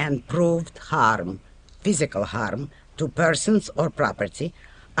defined and proved harm, physical harm, to persons or property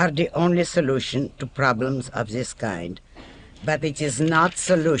are the only solution to problems of this kind. But it is not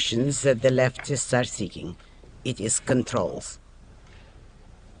solutions that the leftists are seeking. It is controls.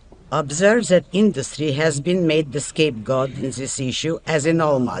 Observe that industry has been made the scapegoat in this issue, as in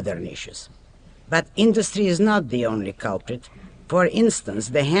all modern issues. But industry is not the only culprit. For instance,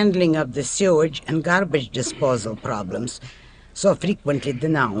 the handling of the sewage and garbage disposal problems, so frequently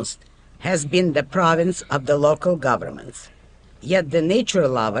denounced, has been the province of the local governments. Yet the nature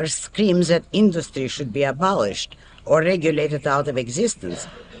lover screams that industry should be abolished or regulated out of existence,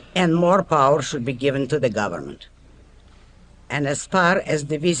 and more power should be given to the government. And as far as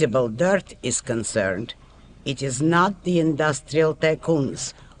the visible dirt is concerned, it is not the industrial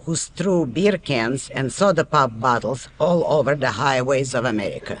tycoons who strew beer cans and soda pop bottles all over the highways of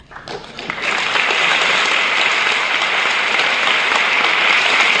America.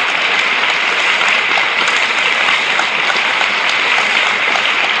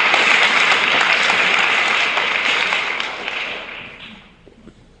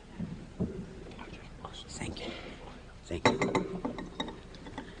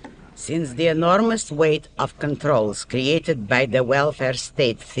 Since the enormous weight of controls created by the welfare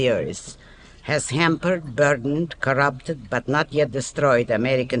state theorists has hampered, burdened, corrupted, but not yet destroyed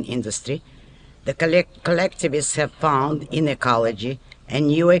American industry, the collectivists have found in ecology a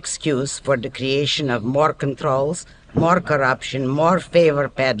new excuse for the creation of more controls, more corruption, more favor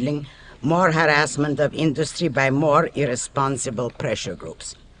peddling, more harassment of industry by more irresponsible pressure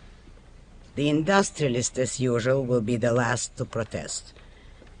groups. The industrialists, as usual, will be the last to protest.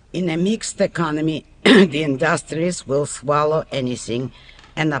 In a mixed economy, the industrialists will swallow anything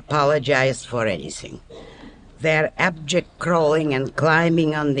and apologize for anything. Their abject crawling and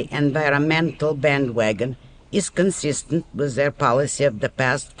climbing on the environmental bandwagon is consistent with their policy of the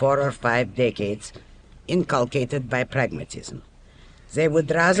past 4 or 5 decades, inculcated by pragmatism. They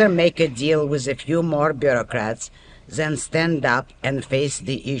would rather make a deal with a few more bureaucrats than stand up and face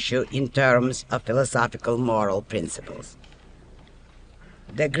the issue in terms of philosophical moral principles.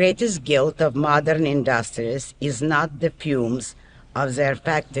 The greatest guilt of modern industrialists is not the fumes of their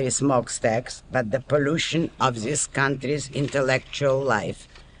factory smokestacks, but the pollution of this country's intellectual life,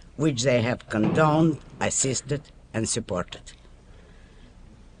 which they have condoned, assisted, and supported.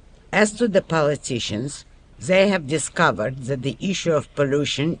 As to the politicians, they have discovered that the issue of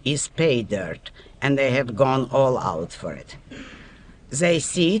pollution is pay dirt, and they have gone all out for it. They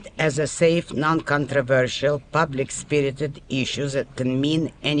see it as a safe, non-controversial, public-spirited issue that can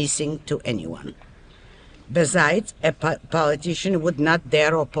mean anything to anyone. Besides, a politician would not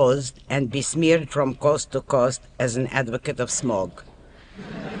dare oppose and be smeared from coast to coast as an advocate of smog.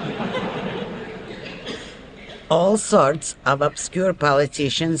 All sorts of obscure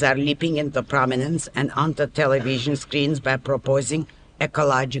politicians are leaping into prominence and onto television screens by proposing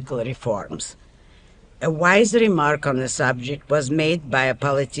ecological reforms. A wise remark on the subject was made by a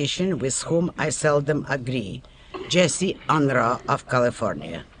politician with whom I seldom agree, Jesse Unruh of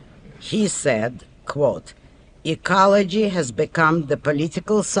California. He said, quote, "Ecology has become the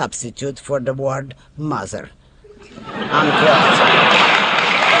political substitute for the word mother." Unquote.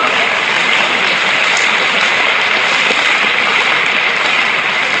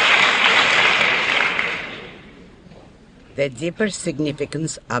 The deeper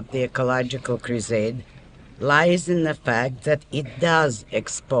significance of the ecological crusade lies in the fact that it does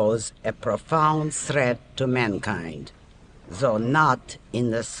expose a profound threat to mankind, though not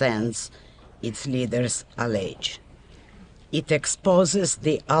in the sense its leaders allege. It exposes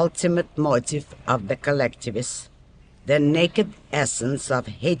the ultimate motive of the collectivists, the naked essence of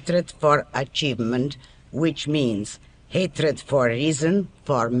hatred for achievement, which means hatred for reason,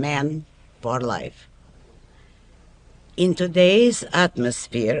 for man, for life. In today's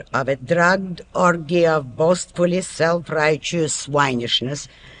atmosphere of a drugged orgy of boastfully self-righteous swinishness,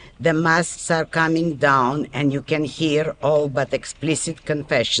 the masks are coming down and you can hear all but explicit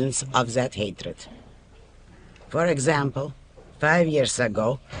confessions of that hatred. For example, 5 years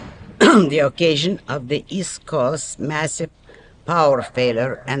ago, the occasion of the East Coast massive power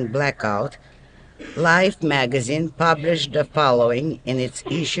failure and blackout, Life magazine published the following in its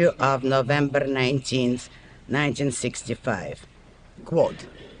issue of November 19th, 1965. Quote,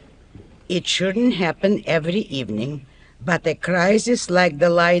 "It shouldn't happen every evening, but a crisis like the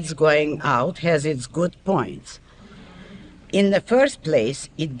lights going out has its good points. In the first place,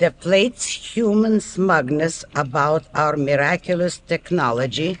 it deflates human smugness about our miraculous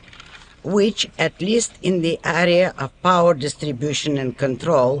technology, which, at least in the area of power distribution and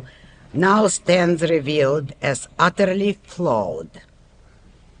control, now stands revealed as utterly flawed.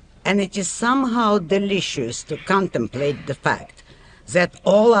 And it is somehow delicious to contemplate the fact that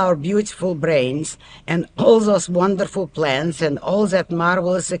all our beautiful brains and all those wonderful plans and all that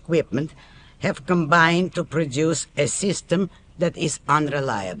marvelous equipment have combined to produce a system that is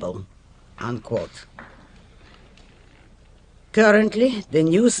unreliable." Unquote. Currently, the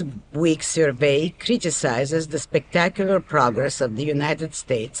Newsweek survey criticizes the spectacular progress of the United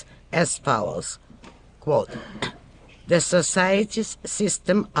States as follows. Quote, "The society's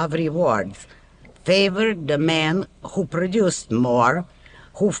system of rewards favored the man who produced more,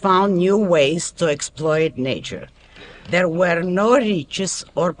 who found new ways to exploit nature. There were no riches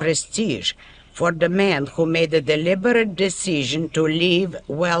or prestige for the man who made a deliberate decision to leave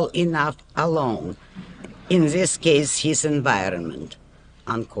well enough alone, in this case his environment."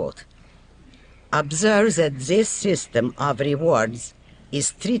 Unquote. Observe that this system of rewards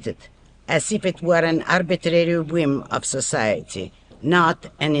is treated as if it were an arbitrary whim of society, not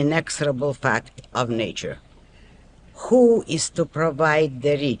an inexorable fact of nature. Who is to provide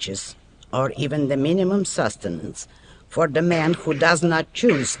the riches, or even the minimum sustenance, for the man who does not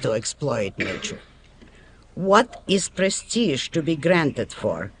choose to exploit nature? What is prestige to be granted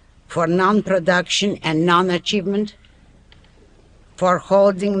for non-production and non-achievement? For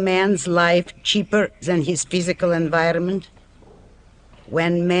holding man's life cheaper than his physical environment?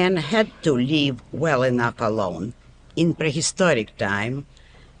 When man had to live well enough alone, in prehistoric time,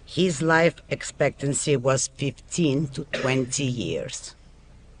 his life expectancy was 15 to 20 years.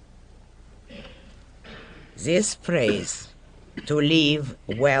 This phrase, "to live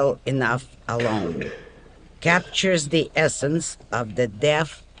well enough alone," captures the essence of the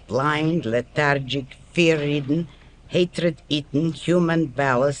deaf, blind, lethargic, fear-ridden, hatred-eaten human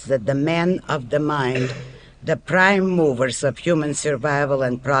ballast that the men of the mind, the prime movers of human survival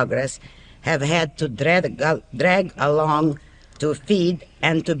and progress, have had to drag along, to feed,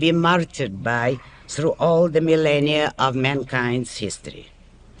 and to be martyred by through all the millennia of mankind's history.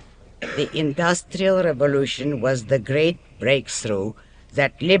 The Industrial Revolution was the great breakthrough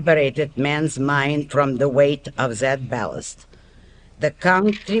that liberated man's mind from the weight of that ballast. The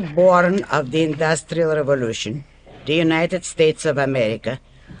country born of the Industrial Revolution, the United States of America,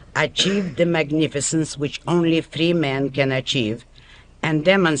 achieved the magnificence which only free men can achieve, and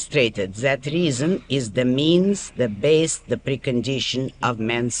demonstrated that reason is the means, the base, the precondition of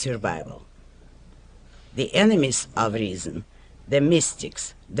man's survival. The enemies of reason, the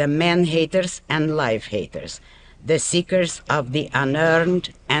mystics, the man-haters and life-haters, the seekers of the unearned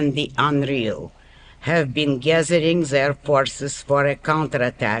and the unreal, have been gathering their forces for a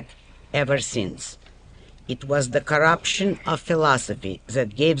counterattack ever since. It was the corruption of philosophy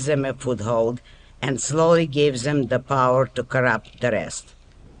that gave them a foothold and slowly gave them the power to corrupt the rest.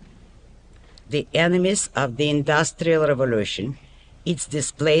 The enemies of the Industrial Revolution, its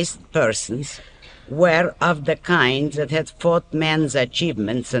displaced persons, were of the kind that had fought man's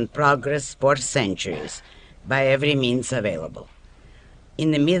achievements and progress for centuries by every means available.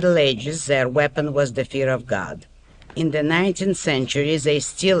 In the Middle Ages, their weapon was the fear of God. In the 19th century, they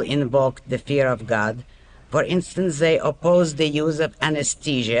still invoked the fear of God. For instance, they oppose the use of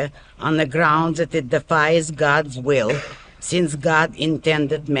anesthesia on the grounds that it defies God's will, since God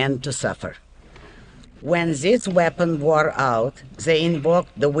intended men to suffer. When this weapon wore out, they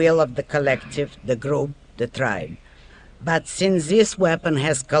invoked the will of the collective, the group, the tribe. But since this weapon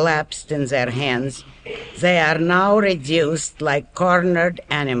has collapsed in their hands, they are now reduced like cornered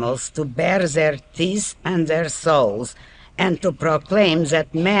animals to bare their teeth and their souls, and to proclaim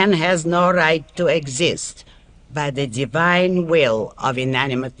that man has no right to exist, by the divine will of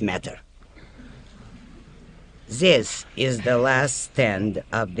inanimate matter. This is the last stand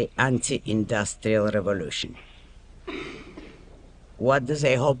of the anti-industrial revolution. What do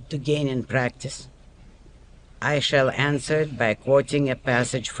they hope to gain in practice? I shall answer it by quoting a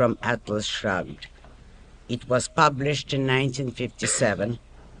passage from Atlas Shrugged. It was published in 1957,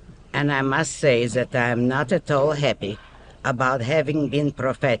 and I must say that I am not at all happy about having been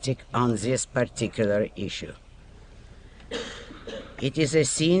prophetic on this particular issue. It is a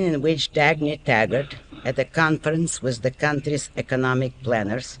scene in which Dagny Taggart, at a conference with the country's economic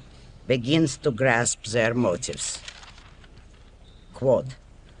planners, begins to grasp their motives. Quote,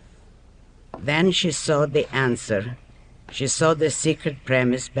 "Then she saw the answer. She saw the secret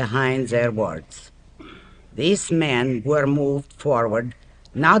premise behind their words. These men were moved forward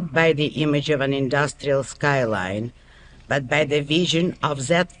not by the image of an industrial skyline, but by the vision of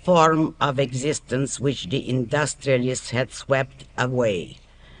that form of existence which the industrialists had swept away,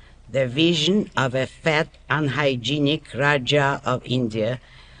 the vision of a fat, unhygienic Raja of India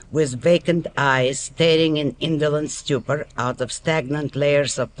with vacant eyes staring in indolent stupor out of stagnant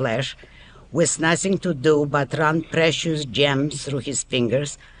layers of flesh, with nothing to do but run precious gems through his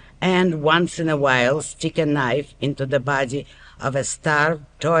fingers and once in a while stick a knife into the body of a starved,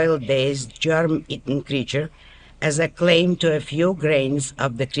 toil-dazed, germ-eaten creature as a claim to a few grains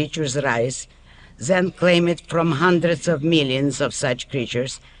of the creature's rice, then claim it from hundreds of millions of such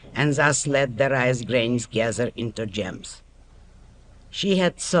creatures, and thus let the rice grains gather into gems. She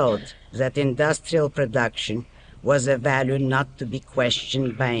had thought that industrial production was a value not to be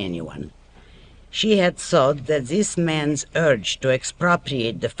questioned by anyone. She had thought that this man's urge to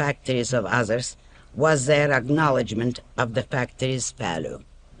expropriate the factories of others was their acknowledgement of the factory's value.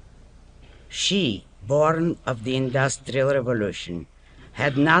 She, born of the Industrial Revolution,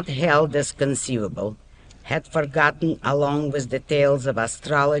 had not held as conceivable, had forgotten along with the tales of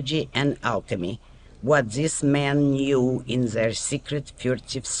astrology and alchemy, what this man knew in their secret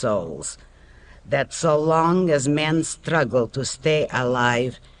furtive souls, that so long as men struggle to stay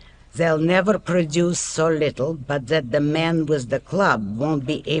alive, they'll never produce so little but that the man with the club won't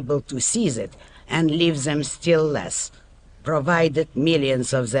be able to seize it and leave them still less, provided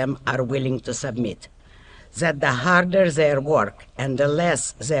millions of them are willing to submit. That the harder their work and the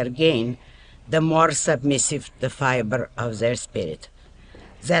less their gain, the more submissive the fiber of their spirit.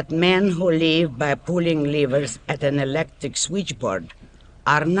 That men who live by pulling levers at an electric switchboard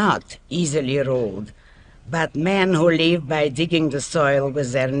are not easily ruled, but men who live by digging the soil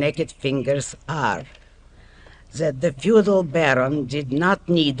with their naked fingers are. That the feudal baron did not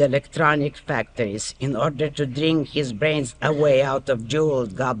need electronic factories in order to drink his brains away out of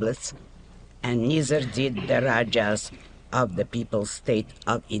jeweled goblets, and neither did the Rajas of the People's State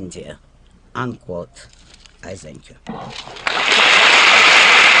of India." Unquote. I thank you.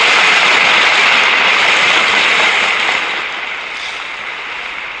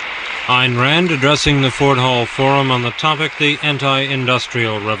 Ayn Rand addressing the Ford Hall Forum on the topic, the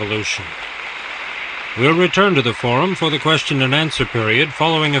Anti-Industrial Revolution. We'll return to the forum for the question and answer period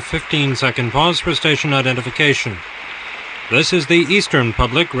following a 15-second pause for station identification. This is the Eastern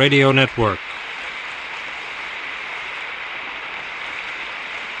Public Radio Network.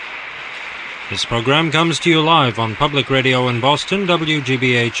 This program comes to you live on Public Radio in Boston,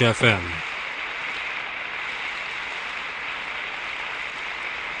 WGBH-FM.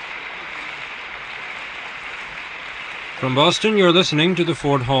 From Boston, you're listening to the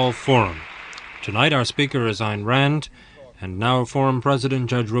Ford Hall Forum. Tonight, our speaker is Ayn Rand, and now Forum President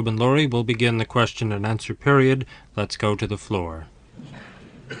Judge Reuben Lurie will begin the question and answer period. Let's go to the floor.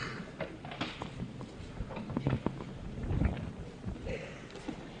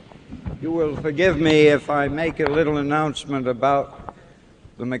 You will forgive me if I make a little announcement about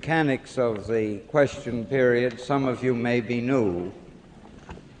the mechanics of the question period. Some of you may be new.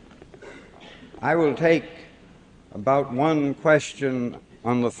 I will take about one question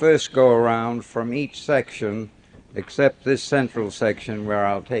on the first go-around from each section, except this central section where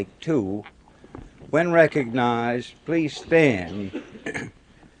I'll take two. When recognized, please stand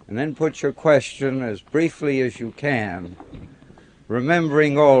and then put your question as briefly as you can,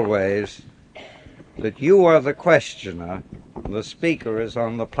 remembering always that you are the questioner, the speaker is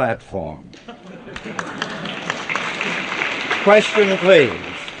on the platform. Question, please.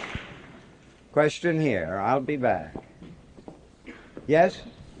 Question here. I'll be back. Yes?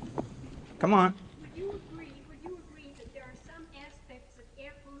 Come on. Would you agree that there are some aspects of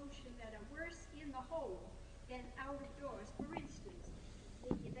air pollution that are worse in the home than out of doors? For instance,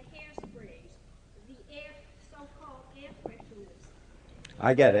 the hairsprays, the so-called air fresheners.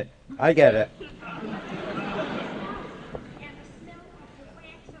 I get it.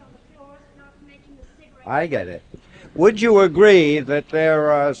 I get it. Would you agree that there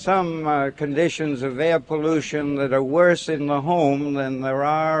are some conditions of air pollution that are worse in the home than there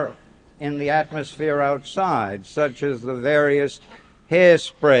are in the atmosphere outside, such as the various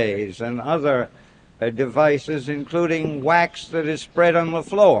hairsprays and other devices, including wax that is spread on the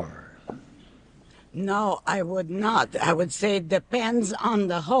floor? No, I would not. I would say it depends on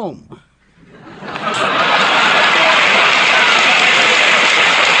the home.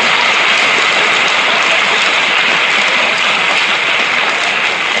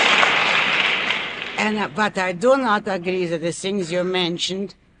 But I do not agree that the things you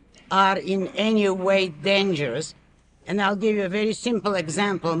mentioned are in any way dangerous. And I'll give you a very simple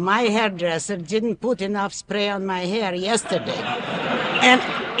example. My hairdresser didn't put enough spray on my hair yesterday. And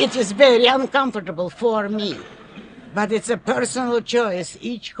it is very uncomfortable for me. But it's a personal choice.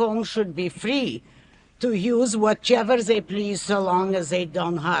 Each home should be free to use whichever they please so long as they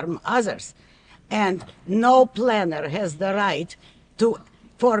don't harm others. And no planner has the right to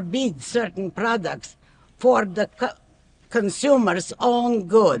forbid certain products for the consumer's own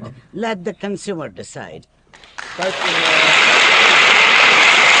good. Let the consumer decide.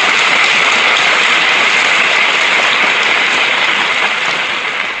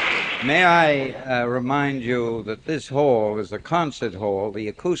 May I remind you that this hall is a concert hall. The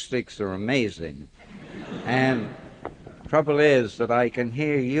acoustics are amazing. And the trouble is that I can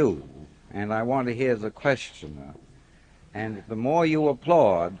hear you, and I want to hear the questioner. And the more you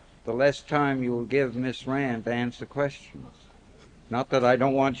applaud, the less time you will give Miss Rand to answer questions. Not that I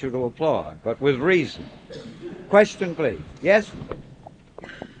don't want you to applaud, but with reason. Question, please. Yes? I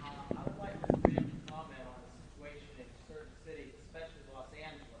would like to comment on the situation in certain cities, especially Los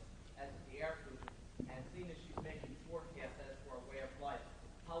Angeles, as to the air pollution, and seeing as she's making forecasts as for a way of life,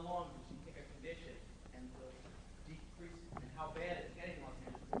 how long does she pick a condition and decrease, and how bad it's getting in Los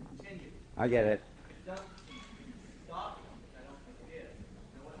Angeles to continue? I get it. It doesn't seem to be stopping, which I don't think it is.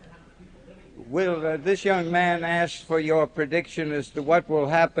 And what's going to happen to people living there? Will this young man asked for your prediction as to what will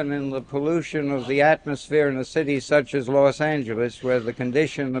happen in the pollution of the atmosphere in a city such as Los Angeles, where the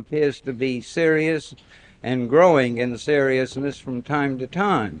condition appears to be serious and growing in seriousness from time to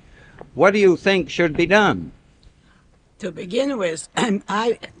time. What do you think should be done? To begin with,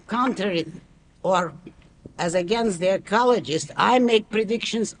 I, contrary or as against the ecologist, I make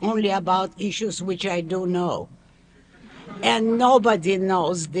predictions only about issues which I do know. And nobody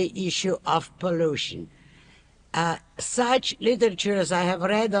knows the issue of pollution. Such literature as I have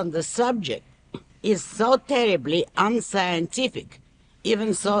read on the subject is so terribly unscientific,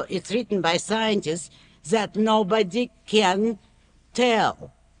 even so it's written by scientists, that nobody can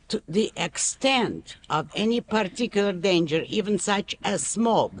tell to the extent of any particular danger, even such as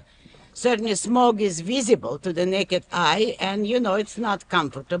smog. Certainly smog is visible to the naked eye, and you know it's not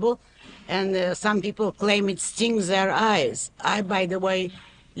comfortable. And some people claim it stings their eyes. I, by the way,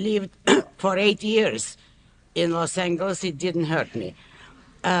 lived for 8 years in Los Angeles. It didn't hurt me.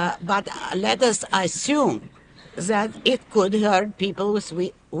 But let us assume that it could hurt people with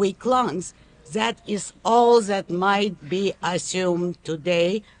weak lungs. That is all that might be assumed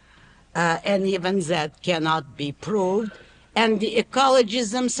today, and even that cannot be proved. And the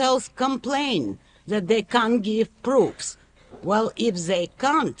ecologists themselves complain that they can't give proofs. Well, if they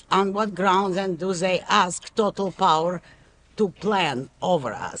can't, on what grounds then do they ask total power to plan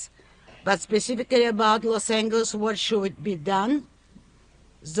over us? But specifically about Los Angeles, what should be done?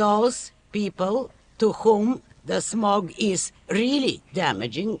 Those people to whom the smog is really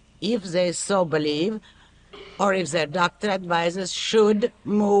damaging, if they so believe, or if their doctor advises, should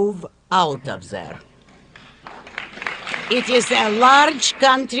move out of there. It is a large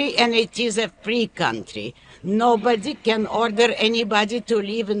country and it is a free country. Nobody can order anybody to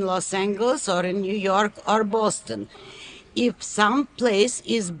live in Los Angeles or in New York or Boston. If some place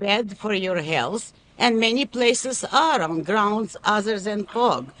is bad for your health, and many places are on grounds other than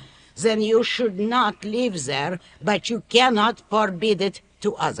fog, then you should not live there, but you cannot forbid it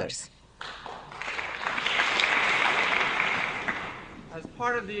to others. As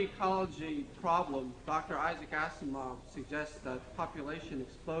part of the ecology problem, Dr. Isaac Asimov suggests that population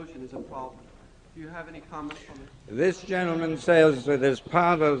explosion is a problem. Do you have any comments on it? This gentleman says that as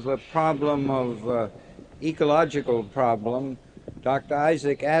part of the problem of ecological problem, Dr.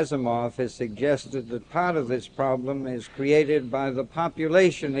 Isaac Asimov has suggested that part of this problem is created by the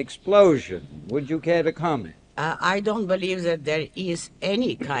population explosion. Would you care to comment? I don't believe that there is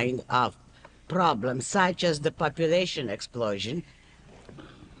any kind of problem such as the population explosion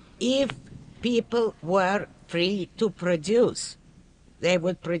if people were free to produce. They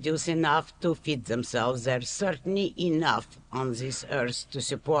would produce enough to feed themselves. There's certainly enough on this earth to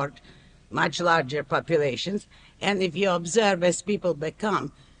support much larger populations. And if you observe, as people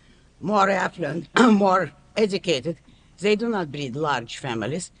become more affluent, more educated, they do not breed large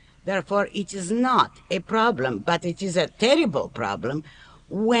families. Therefore, it is not a problem, but it is a terrible problem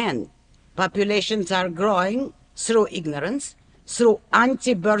when populations are growing through ignorance, through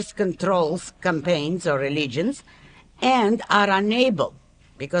anti-birth controls campaigns or religions, and are unable,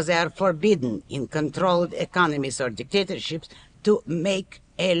 because they are forbidden in controlled economies or dictatorships, to make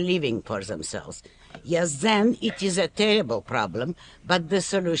a living for themselves. Yes, then it is a terrible problem, but the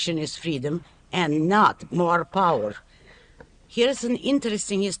solution is freedom and not more power. Here's an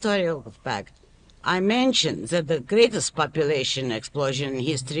interesting historical fact. I mentioned that the greatest population explosion in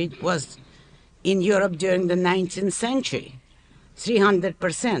history was in Europe during the 19th century,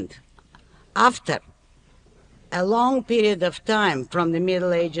 300%. After a long period of time from the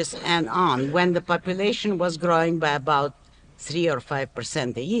Middle Ages and on, when the population was growing by about 3 or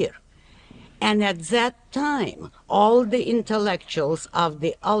 5% a year. And at that time, all the intellectuals of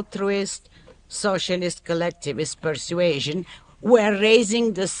the altruist, socialist, collectivist persuasion were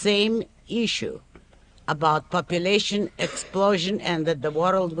raising the same issue about population explosion and that the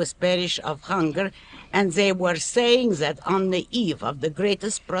world was perish of hunger. And they were saying that on the eve of the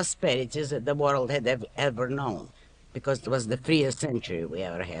greatest prosperities that the world had ever known, because it was the freest century we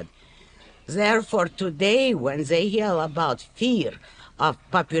ever had. Therefore, today, when they yell about fear of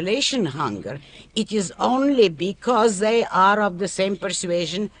population hunger, it is only because they are of the same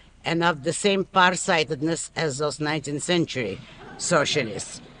persuasion and of the same farsightedness as those 19th century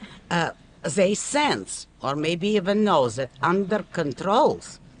socialists. They sense, or maybe even know, that under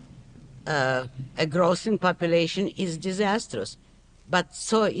controls, a growth in population is disastrous, but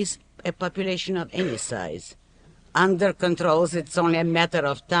so is a population of any size. Under controls, it's only a matter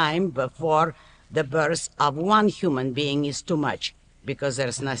of time before the birth of one human being is too much, because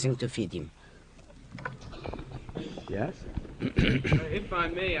there's nothing to feed him. Yes? If I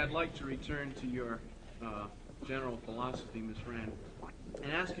may, I'd like to return to your general philosophy, Ms. Rand,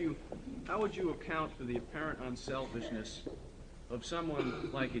 and ask you, how would you account for the apparent unselfishness of someone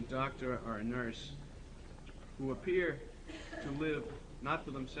like a doctor or a nurse who appear to live not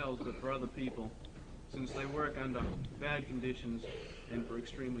for themselves but for other people, since they work under bad conditions and for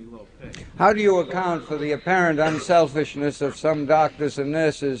extremely low pay? How do you account for the apparent unselfishness of some doctors and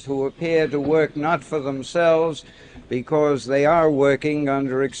nurses who appear to work not for themselves because they are working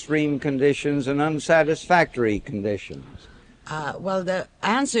under extreme conditions and unsatisfactory conditions? Well, the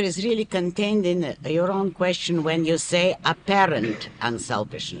answer is really contained in your own question when you say apparent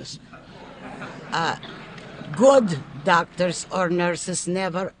unselfishness. Good doctors or nurses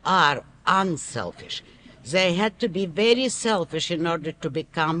never are unselfish. They had to be very selfish in order to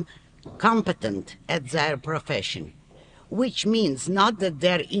become competent at their profession, which means not that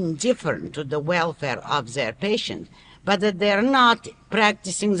they're indifferent to the welfare of their patient, but that they're not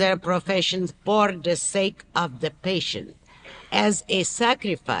practicing their professions for the sake of the patient, as a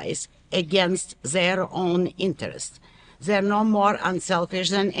sacrifice against their own interests. They're no more unselfish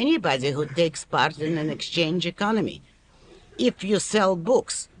than anybody who takes part in an exchange economy. If you sell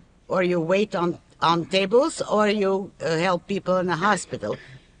books, or you wait on tables, or you help people in a hospital,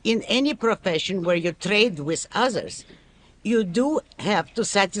 in any profession where you trade with others, you do have to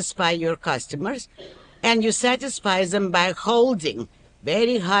satisfy your customers, and you satisfy them by holding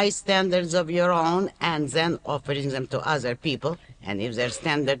very high standards of your own and then offering them to other people. And if their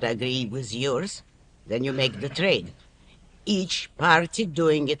standards agree with yours, then you make the trade. Each party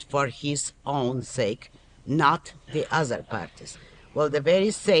doing it for his own sake, not the other parties. Well, the very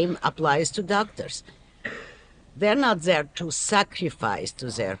same applies to doctors. They're not there to sacrifice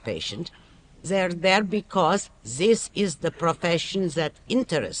to their patient. They're there because this is the profession that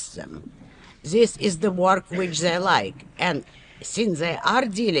interests them. This is the work which they like. And since they are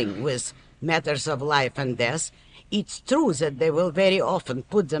dealing with matters of life and death, it's true that they will very often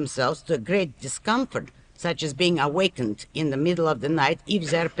put themselves to great discomfort, such as being awakened in the middle of the night if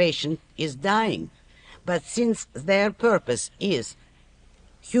their patient is dying. But since their purpose is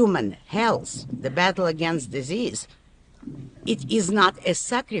human health, the battle against disease, it is not a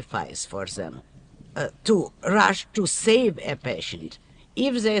sacrifice for them to rush to save a patient.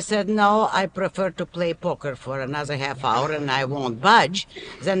 If they said, no, I prefer to play poker for another half hour and I won't budge,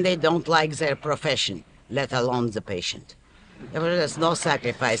 then they don't like their profession, let alone the patient. There's no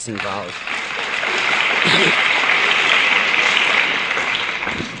sacrifice involved.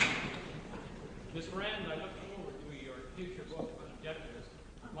 Ms. Rand, I look forward to your future book on objectives.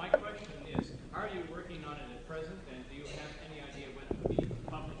 My question is, are you working on it at present, and do you have any idea when it will be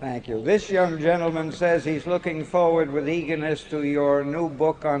published? Thank Thank you. This young gentleman says he's looking forward with eagerness to your new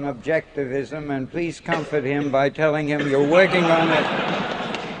book on objectivism, and please comfort him by telling him you're working on it.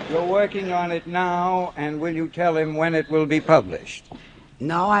 You're working on it now, and will you tell him when it will be published?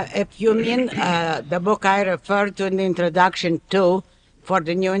 No, if you mean the book I referred to in the introduction to for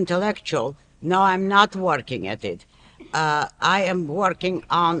the new intellectual, no, I'm not working at it. I am working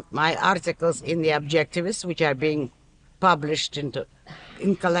on my articles in the Objectivist, which are being published in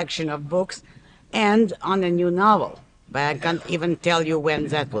collection of books, and on a new novel. But I can't even tell you when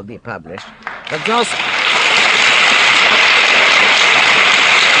that will be published. But those...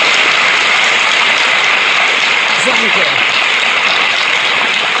 Thank you.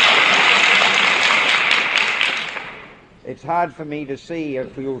 It's hard for me to see.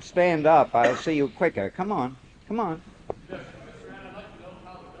 If you'll stand up, I'll see you quicker. Come on. Come on.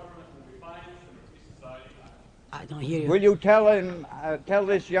 I don't hear you. Will you tell him, tell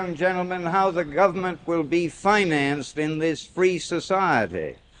this young gentleman how the government will be financed in this free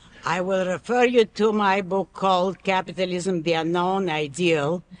society? I will refer you to my book called Capitalism, the Unknown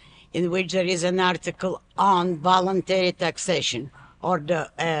Ideal, in which there is an article on voluntary taxation, or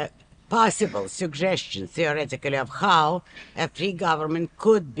the possible suggestion, theoretically, of how a free government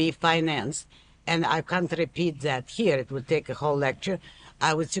could be financed. And I can't repeat that here. It would take a whole lecture.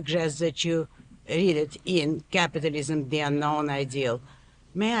 I would suggest that you read it in Capitalism, the Unknown Ideal.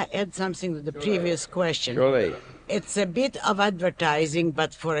 May I add something to the previous question? Surely. It's a bit of advertising,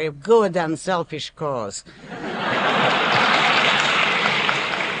 but for a good, unselfish cause.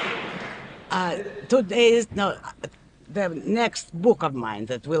 The next book of mine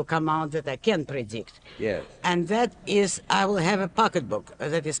that will come out that I can predict. Yes. And that is, I will have a pocketbook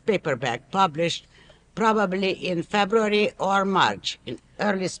that is paperback, published probably in February or March, in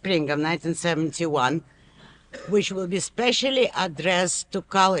early spring of 1971, which will be specially addressed to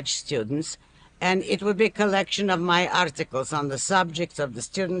college students, and it will be a collection of my articles on the subjects of the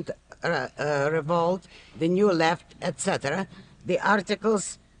student revolt, the New Left, etc. The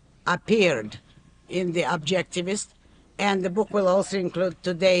articles appeared in the Objectivist, and the book will also include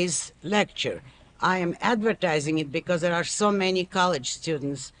today's lecture. I am advertising it because there are so many college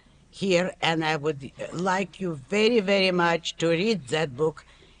students here, and I would like you very, very much to read that book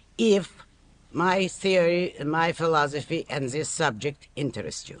if my theory, my philosophy, and this subject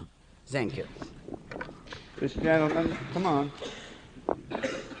interest you. Thank you. This gentleman, come on. It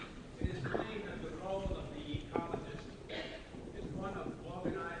is claimed that the role of the ecologist is one of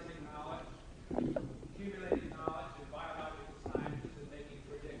organizing knowledge, accumulating knowledge in biological sciences, and making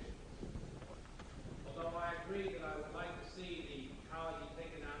predictions. Although I agree that I would like to see the ecology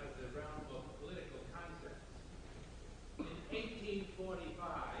taken out of the realm of political concepts. In 1845,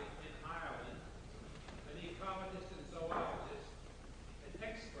 in Ireland, an ecologist and zoologist, an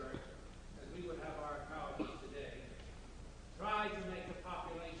expert, as we would have our ecologists today, tried to make a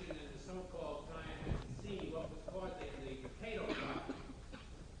population in the so-called scientists see what was causing the potato crop.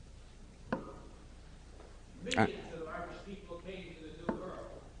 Millions of Irish people came to the New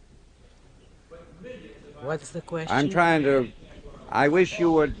World, but millions of What's the question? I'm trying to. I wish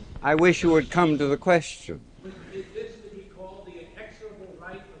you would come to the question. Is this to be called the inexorable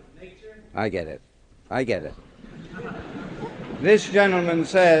right of nature? I get it. I get it. This gentleman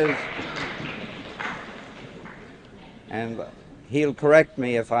says, and he'll correct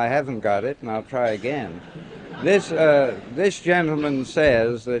me if I haven't got it, and I'll try again. This gentleman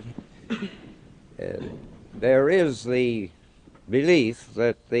says that there is the belief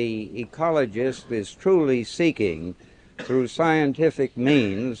that the ecologist is truly seeking, through scientific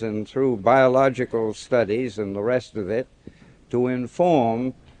means and through biological studies and the rest of it, to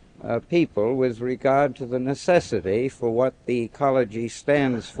inform people with regard to the necessity for what the ecology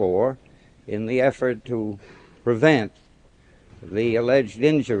stands for in the effort to prevent the alleged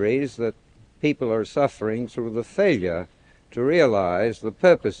injuries that people are suffering through the failure to realize the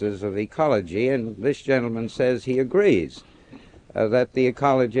purposes of ecology. And this gentleman says he agrees that the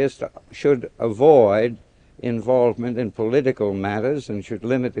ecologist should avoid involvement in political matters and should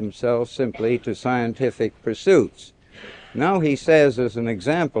limit himself simply to scientific pursuits. Now he says, as an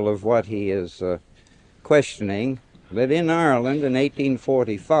example of what he is questioning, that in Ireland in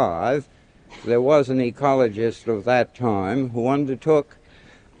 1845 there was an ecologist of that time who undertook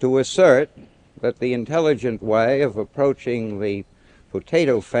to assert that the intelligent way of approaching the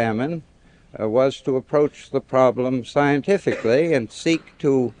potato famine was to approach the problem scientifically and seek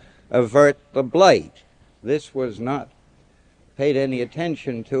to avert the blight. This was not paid any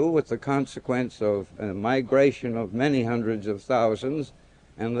attention to, with the consequence of a migration of many hundreds of thousands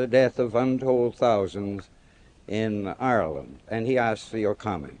and the death of untold thousands in Ireland. And he asks for your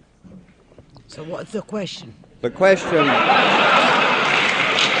comment. So what's the question? The question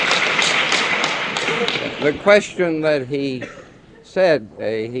that he said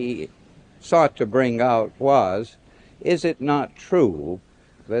he sought to bring out was, is it not true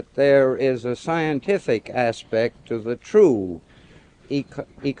that there is a scientific aspect to the true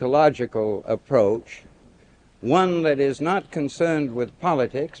ecological approach, one that is not concerned with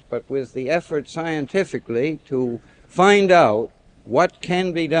politics, but with the effort scientifically to find out what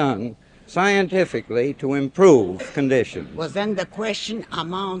can be done scientifically to improve conditions? Well, then the question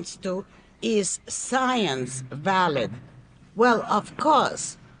amounts to, is science valid? Well, of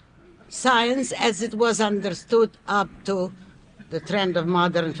course. Science, as it was understood up to the trend of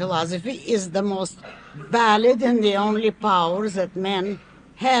modern philosophy, is the most valid and the only power that man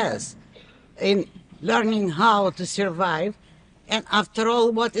has in learning how to survive. And after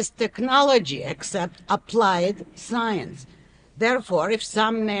all, what is technology except applied science? Therefore, if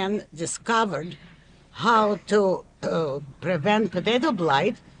some man discovered how to prevent potato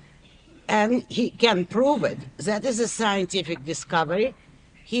blight, and he can prove it, that is a scientific discovery.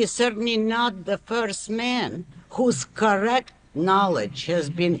 He is certainly not the first man whose correct knowledge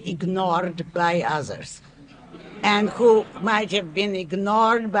has been ignored by others, and who might have been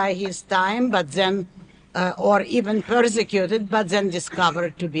ignored by his time, but then, or even persecuted, but then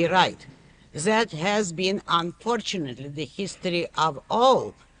discovered to be right. That has been, unfortunately, the history of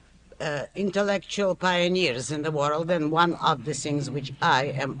all intellectual pioneers in the world, and one of the things which I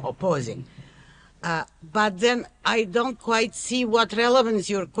am opposing. But then I don't quite see what relevance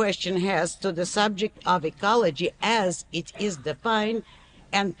your question has to the subject of ecology as it is defined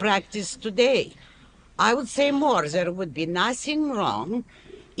and practiced today. I would say more, there would be nothing wrong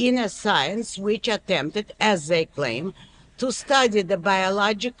in a science which attempted, as they claim, to study the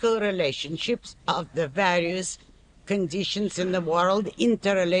biological relationships of the various conditions in the world,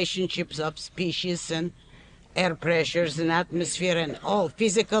 interrelationships of species and air pressures and atmosphere and all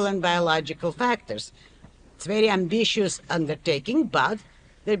physical and biological factors. It's a very ambitious undertaking, but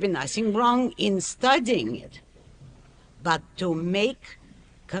there'd be nothing wrong in studying it. But to make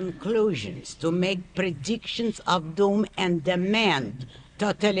conclusions, to make predictions of doom and demand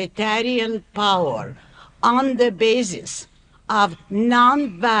totalitarian power on the basis of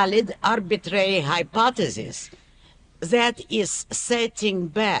non-valid arbitrary hypotheses, that is setting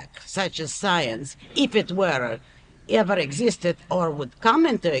back such a science, if it were ever existed or would come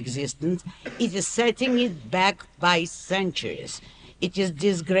into existence, it is setting it back by centuries. It is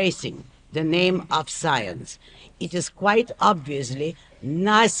disgracing the name of science. It is quite obviously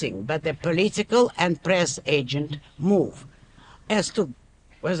nothing but a political and press agent move. As to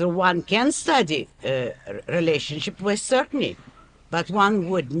whether one can study relationship, well, certainly, but one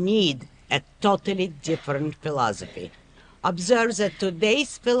would need a totally different philosophy. Observe that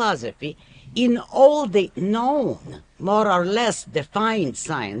today's philosophy, in all the known, more or less defined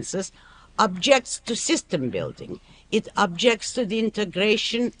sciences, objects to system building. It objects to the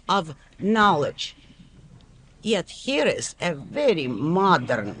integration of knowledge. Yet here is a very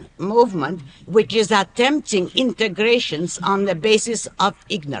modern movement which is attempting integrations on the basis of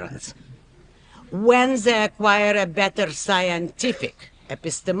ignorance. When they acquire a better scientific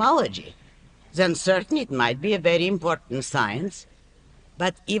epistemology, then certainly it might be a very important science,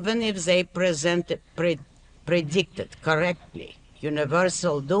 but even if they predicted correctly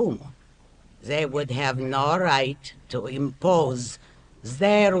universal doom, they would have no right to impose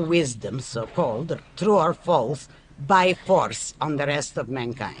their wisdom, so-called, true or false, by force on the rest of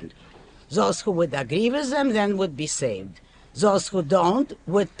mankind. Those who would agree with them then would be saved. Those who don't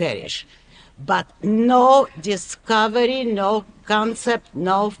would perish. But no discovery, no concept,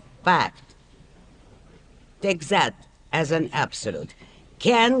 no fact, take that as an absolute,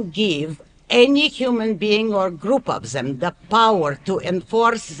 can give any human being or group of them the power to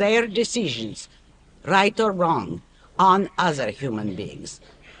enforce their decisions, right or wrong, on other human beings.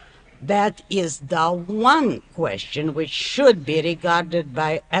 That is the one question which should be regarded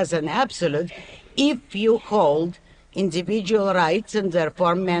as an absolute if you hold individual rights and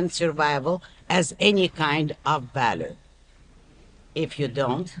therefore man's survival as any kind of value. If you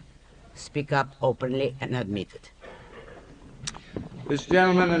don't, speak up openly and admit it. This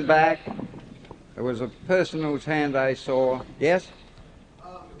gentleman in back, there was a person whose hand I saw. Yes?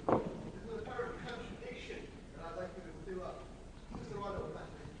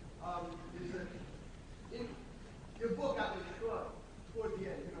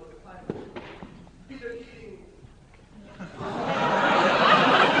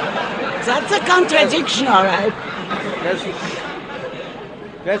 That's a contradiction, all right.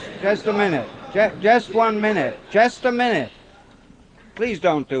 Just a minute. Just 1 minute. Just a minute. Please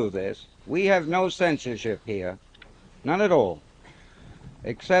don't do this. We have no censorship here, none at all,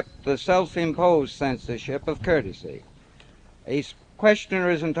 except the self-imposed censorship of courtesy. A questioner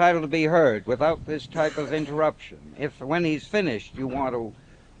is entitled to be heard without this type of interruption. If when he's finished you want to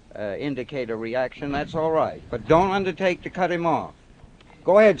indicate a reaction, that's all right, but don't undertake to cut him off.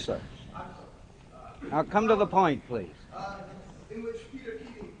 Go ahead, sir. Now come to the point, please. In which Peter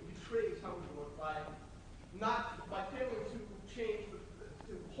Keating betrays Howard Roark by failing to change,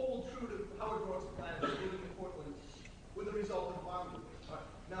 to hold true to Howard Roark's plan of living in Portland with the result of bombing.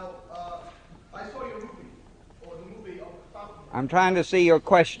 Now, I saw your movie, or the movie of Fountain. I'm trying to see your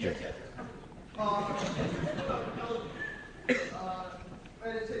question.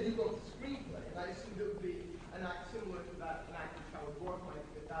 And it said you wrote the screenplay, and I assumed it would be an act similar to that an act which Howard Roark might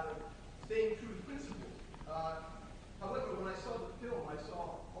get out of staying true to principle. However, when I saw the film, I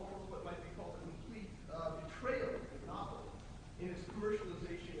saw almost what might be called a complete betrayal of the novel in its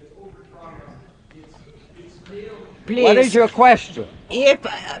commercialization, its overdrama, its veil. Please. What is your question? If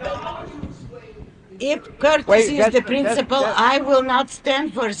courtesy is the Wait, principle, I will not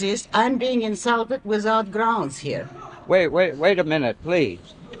stand for this. I'm being insulted without grounds here. Wait a minute, please.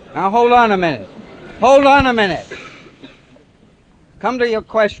 Now hold on a minute. Hold on a minute. Come to your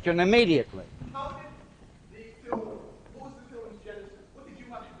question immediately. How did the film, what was the film's genesis? What did you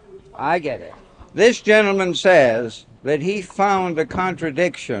have to do with I get it. This gentleman says that he found a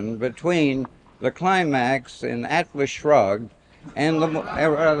contradiction between the climax in Atlas Shrugged and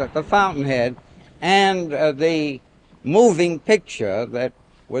the Fountainhead and the moving picture that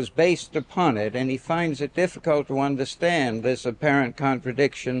was based upon it, and he finds it difficult to understand this apparent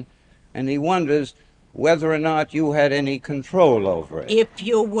contradiction, and he wonders whether or not you had any control over it. If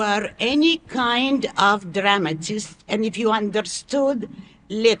you were any kind of dramatist, and if you understood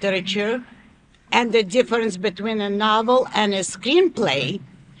literature and the difference between a novel and a screenplay,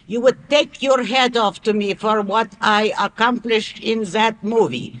 you would take your head off to me for what I accomplished in that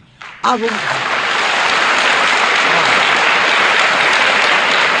movie.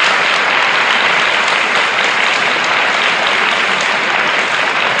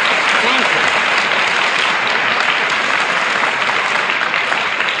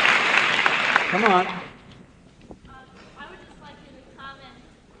 Come on. I would just like you to comment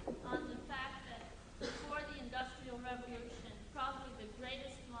on the fact that before the Industrial Revolution, probably the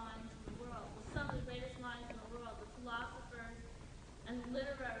greatest minds in the world, well, some of the greatest minds in the world, the philosophers and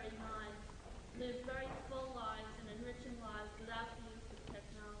literary minds, lived very full lives and enriching lives without the use of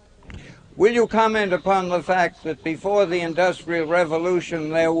technology. Will you comment upon the fact that before the Industrial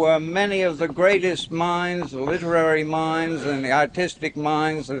Revolution there were many of the greatest minds, the literary minds and the artistic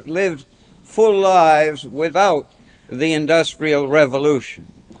minds that lived full lives without the Industrial Revolution,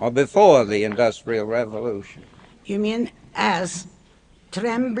 or before the Industrial Revolution? You mean as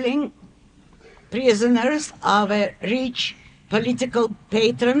trembling prisoners of a rich political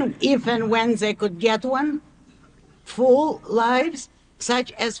patron, if and when they could get one? Full lives,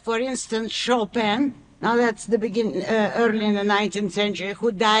 such as, for instance, Chopin, now that's the early in the 19th century,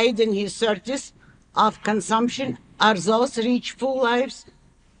 who died in his 30s of consumption. Are those rich full lives?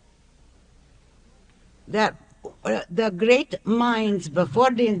 The great minds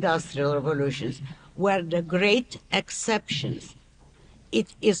before the Industrial Revolutions were the great exceptions.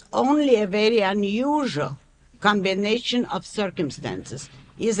 It is only a very unusual combination of circumstances,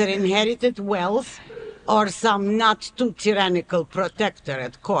 either inherited wealth or some not too tyrannical protector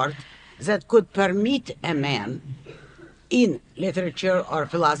at court, that could permit a man in literature or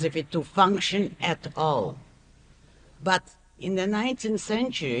philosophy to function at all. But in the 19th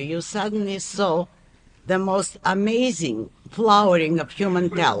century, you suddenly saw the most amazing flowering of human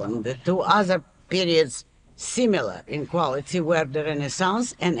talent. The two other periods similar in quality were the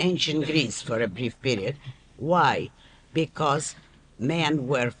Renaissance and ancient Greece for a brief period. Why? Because men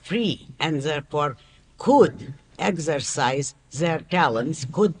were free and therefore could exercise their talents,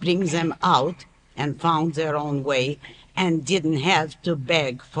 could bring them out and found their own way, and didn't have to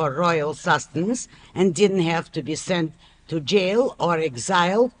beg for royal sustenance, and didn't have to be sent to jail or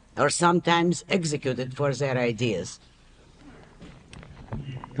exiled or sometimes executed for their ideas.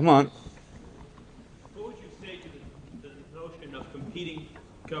 Come on. What would you say to the notion of competing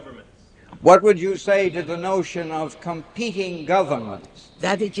governments? What would you say to the notion of competing governments?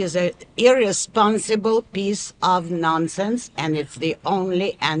 That it is an irresponsible piece of nonsense, and it's the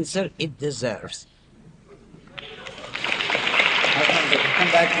only answer it deserves. I'll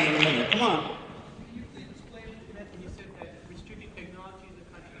come back to you in a minute. Come on.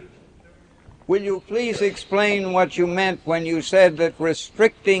 Will you please explain what you meant when you said that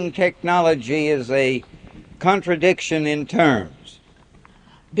restricting technology is a contradiction in terms?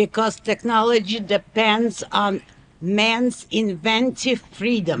 because technology depends on man's inventive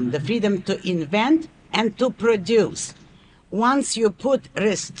freedom, the freedom to invent and to produce. Once you put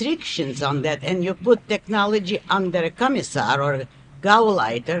restrictions on that and you put technology under a commissar or a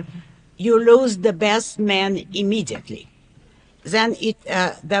Gauleiter, you lose the best man immediately. Then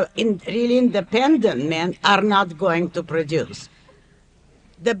really independent men are not going to produce.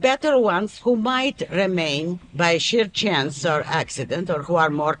 The better ones who might remain by sheer chance or accident or who are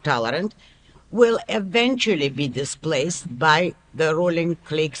more tolerant will eventually be displaced by the ruling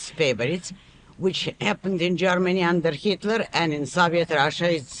clique's favorites, which happened in Germany under Hitler, and in Soviet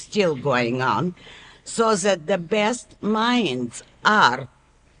Russia it's still going on, so that the best minds are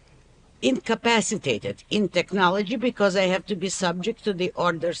incapacitated in technology because they have to be subject to the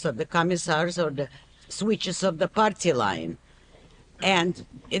orders of the commissars or the switches of the party line. And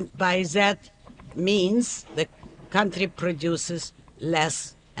by that means, the country produces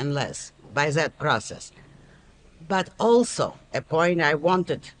less and less by that process. But also, a point I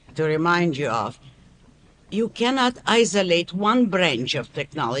wanted to remind you of, you cannot isolate one branch of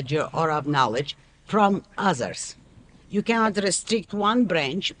technology or of knowledge from others. You cannot restrict one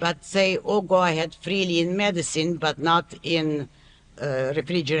branch, but say, oh, go ahead freely in medicine, but not in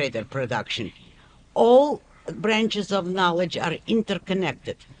refrigerator production. All branches of knowledge are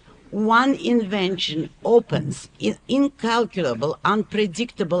interconnected. One invention opens incalculable,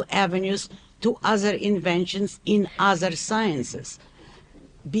 unpredictable avenues to other inventions in other sciences,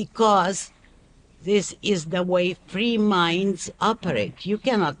 because this is the way free minds operate. You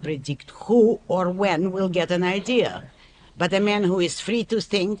cannot predict who or when will get an idea. But a man who is free to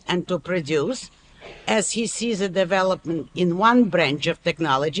think and to produce, as he sees a development in one branch of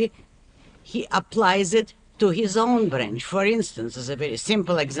technology, he applies it to his own branch. For instance, as a very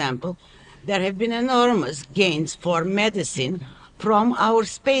simple example, there have been enormous gains for medicine from our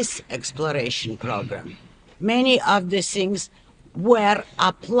space exploration program. Many of the things were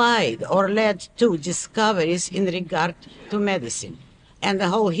applied or led to discoveries in regard to medicine. And the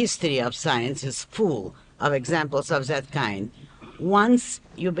whole history of science is full of examples of that kind. Once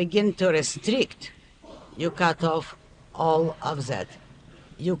you begin to restrict, you cut off all of that.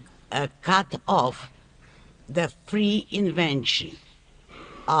 You cut off the free invention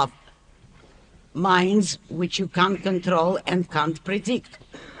of minds which you can't control and can't predict.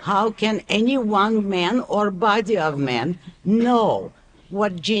 How can any one man or body of men know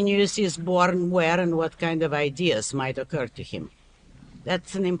what genius is born where and what kind of ideas might occur to him?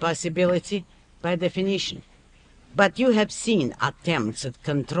 That's an impossibility by definition. But you have seen attempts at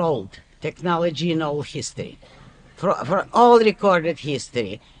controlled technology in all history. For all recorded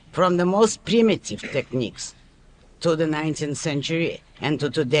history, from the most primitive techniques to the 19th century and to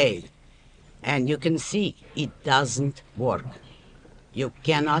today. And you can see it doesn't work. You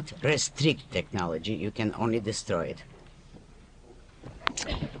cannot restrict technology, you can only destroy it.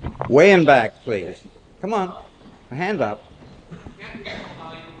 Way in back, please. Come on, a hand up. Can we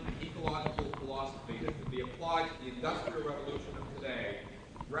find ecological philosophy that could be applied to the Industrial Revolution of today,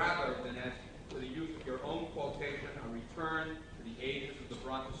 rather than as to the use of your own quotation, a return to the ages of the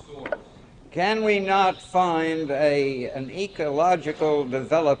Brontosaurus? Can we not find an ecological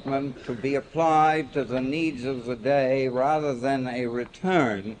development to be applied to the needs of the day rather than a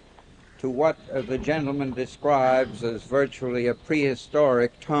return to what the gentleman describes as virtually a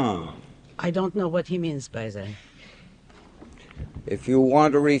prehistoric time? I don't know what he means by that. If you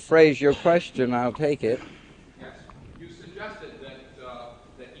want to rephrase your question, I'll take it. Yes. You suggested that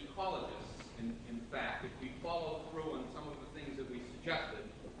ecologists, in fact, if we follow through on some of the things that we suggested,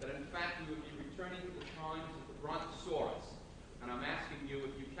 that in fact we would be returning to the times of the Brontosaurus. And I'm asking you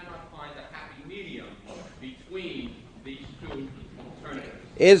if you cannot find a happy medium between these two alternatives.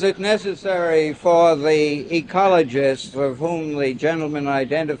 Is it necessary for the ecologists, of whom the gentleman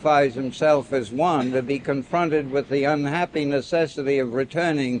identifies himself as one, to be confronted with the unhappy necessity of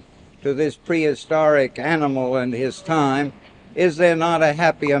returning to this prehistoric animal and his time? Is there not a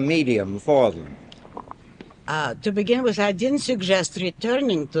happier medium for them? To begin with, I didn't suggest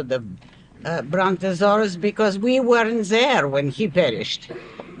returning to the Brontosaurus because we weren't there when he perished.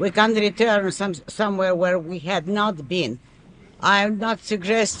 We can't return somewhere where we had not been. I'm not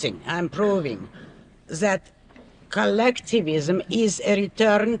suggesting, I'm proving that collectivism is a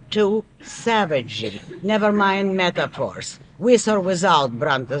return to savagery. Never mind metaphors. With or without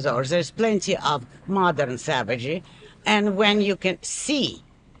Brontosaurus, there's plenty of modern savagery. And when you can see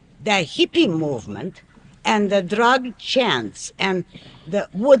the hippie movement and the drug chants and the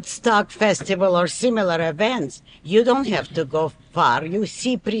Woodstock Festival or similar events, you don't have to go far. You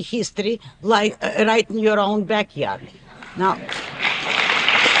see prehistory like right in your own backyard. Now,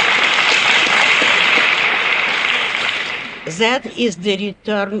 That is the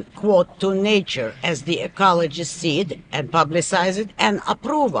return, quote, to nature as the ecologists see it and publicize it and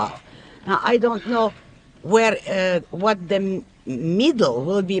approve of. Now, I don't know what the middle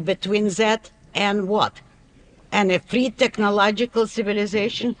will be between that and what? And a free technological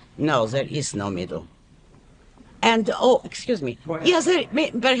civilization? No, there is no middle. And, oh, excuse me. Yes,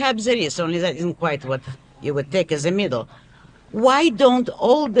 perhaps there is, only that isn't quite what you would take as a middle. Why don't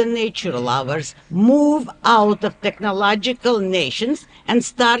all the nature lovers move out of technological nations and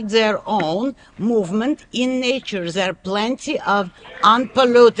start their own movement in nature? There are plenty of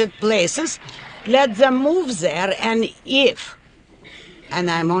unpolluted places. Let them move there, and if,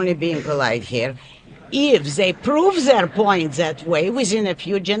 and I'm only being polite here, if they prove their point that way, within a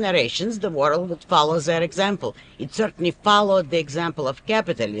few generations, the world would follow their example. It certainly followed the example of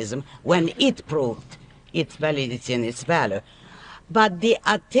capitalism when it proved its validity and its value. But the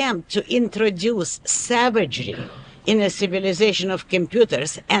attempt to introduce savagery in a civilization of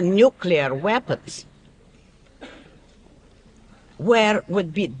computers and nuclear weapons, where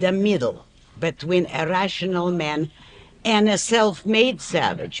would be the middle between a rational man and a self-made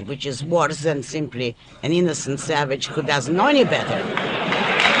savage, which is worse than simply an innocent savage who doesn't know any better?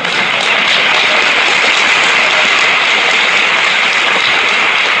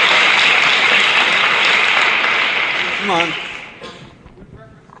 Come on.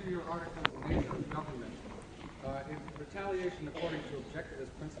 Retaliation according to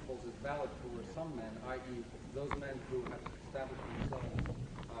objectivist principles is valid for some men, i.e. those men who have established themselves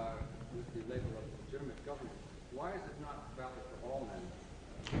with the label of legitimate government. Why is it not valid for all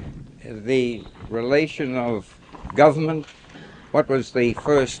men? The relation of government, what was the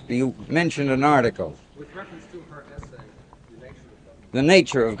first, you mentioned an article. With reference to her essay, The Nature of Government. The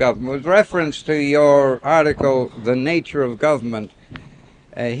Nature of Government. With reference to your article, The Nature of Government,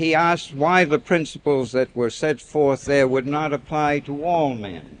 he asked why the principles that were set forth there would not apply to all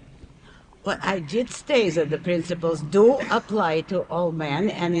men. Well, I did state that the principles do apply to all men,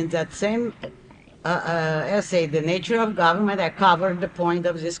 and in that same essay, The Nature of Government, I covered the point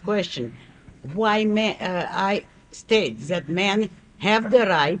of this question. Why I state that men have the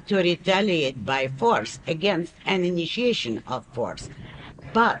right to retaliate by force against an initiation of force.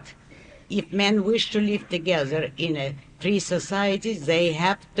 But if men wish to live together in a free society, they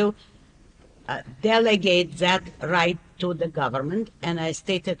have to delegate that right to the government, and I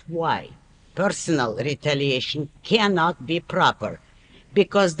stated why. Personal retaliation cannot be proper,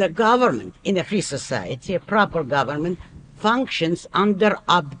 because the government in a free society, a proper government, functions under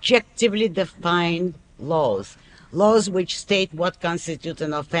objectively defined laws. Laws which state what constitutes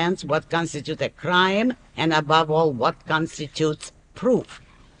an offense, what constitutes a crime, and above all, what constitutes proof.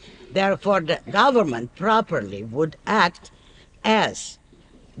 Therefore, the government properly would act as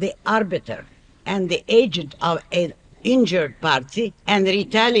the arbiter and the agent of an injured party and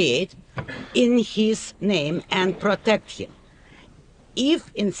retaliate in his name and protect him.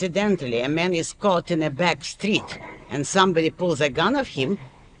 If, incidentally, a man is caught in a back street and somebody pulls a gun of him,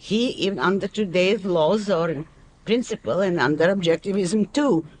 he, even under today's laws or principle and under objectivism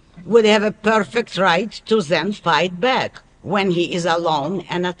too, would have a perfect right to then fight back when he is alone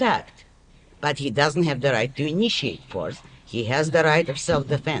and attacked. But he doesn't have the right to initiate force. He has the right of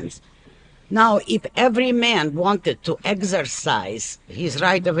self-defense. Now, if every man wanted to exercise his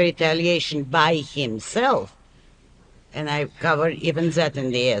right of retaliation by himself, and I covered even that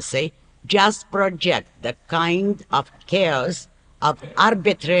in the essay, just project the kind of chaos of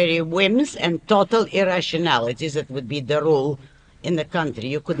arbitrary whims and total irrationalities that would be the rule in the country,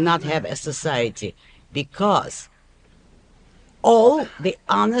 you could not have a society, because all the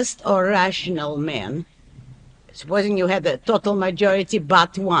honest or rational men, supposing you had a total majority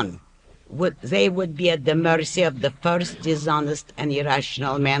but one, they would be at the mercy of the first dishonest and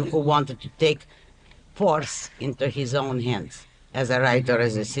irrational man who wanted to take force into his own hands as a right or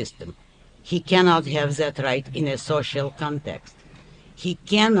as a system. He cannot have that right in a social context. He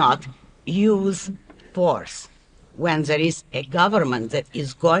cannot use force when there is a government that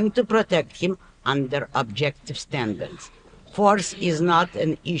is going to protect him under objective standards. Force is not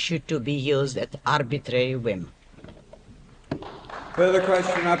an issue to be used at arbitrary whim. Further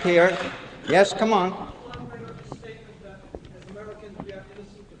question up here? Yes, come on.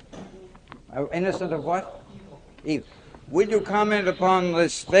 Innocent of what? Evil. Will you comment upon the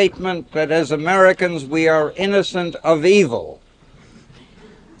statement that as Americans we are innocent of evil?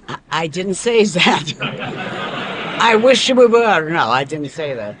 I didn't say that. I wish we were. No, I didn't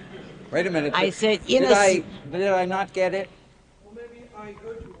say that. Wait a minute. I said innocent. Did I not get it?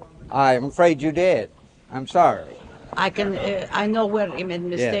 I'm afraid you did. I'm sorry. I know where he made a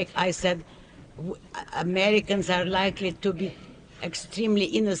mistake. Yes. I said Americans are likely to be extremely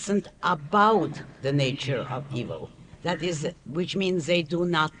innocent about the nature of evil. That is, which means they do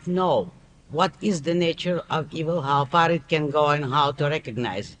not know what is the nature of evil, how far it can go, and how to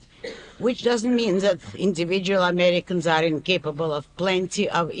recognize it. Which doesn't mean that individual Americans are incapable of plenty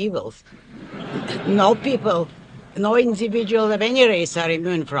of evils. No people, no individual of any race are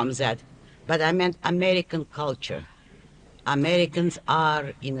immune from that. But I meant American culture. Americans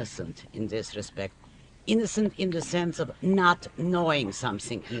are innocent in this respect. Innocent in the sense of not knowing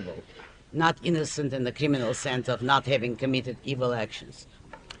something evil. Not innocent in the criminal sense of not having committed evil actions.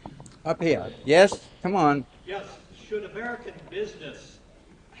 Up here. Yes? Come on. Yes. Should American business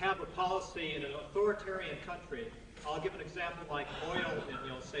have a policy in an authoritarian country? I'll give an example like oil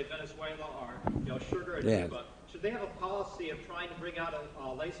in, say, Venezuela or, sugar in Yes. Cuba. Should they have a policy of trying to bring out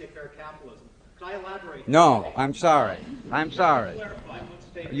a laissez-faire capitalism? Can I elaborate? No, I'm sorry. I'm sorry. Clarify what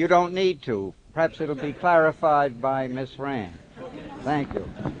statement. You don't need to. Perhaps it'll be clarified by Miss Rand. Thank you.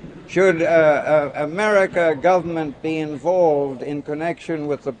 Should America government be involved in connection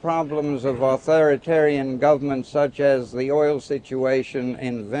with the problems of authoritarian governments such as the oil situation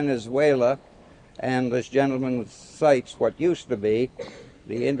in Venezuela, and this gentleman cites what used to be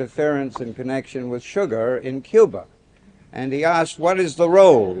the interference in connection with sugar in Cuba. And he asked, what is the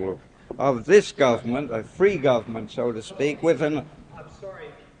role of this government, a free government, so to speak, with an... I'm sorry,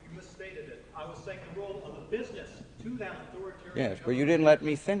 you misstated it. I was saying the role of the business to that authoritarian Yes, but you didn't let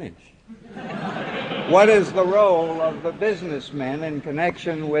me finish. What is the role of the businessmen in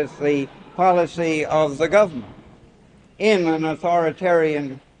connection with the policy of the government in an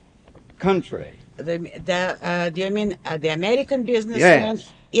authoritarian country? Do you mean the American businessmen Yes.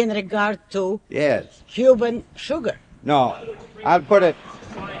 in regard to Yes. Cuban sugar? No, I'll put it...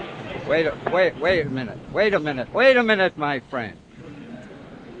 Wait a minute, my friend.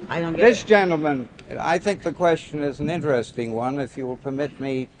 I don't get This it. gentleman, I think the question is an interesting one, if you will permit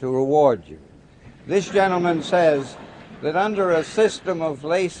me to reward you. This gentleman says that under a system of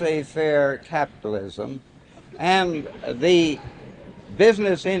laissez-faire capitalism and the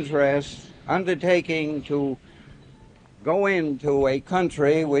business interests undertaking to go into a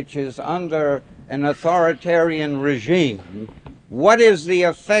country which is under an authoritarian regime, what is the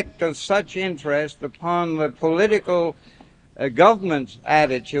effect of such interest upon the political government's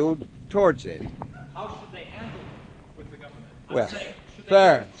attitude towards it? How should they handle it with the government? I'm Well, saying, should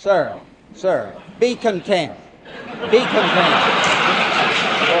they sir, be content. Be content.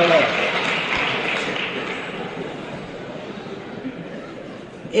 Go ahead.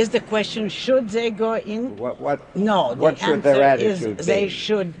 Is the question, should they go in? No, the What should their answer attitude is be? they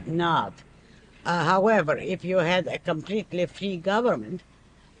should not. However, if you had a completely free government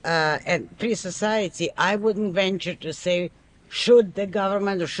and free society, I wouldn't venture to say, should the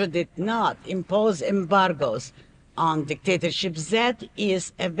government or should it not impose embargoes on dictatorships? That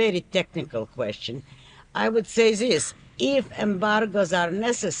is a very technical question. I would say this, if embargoes are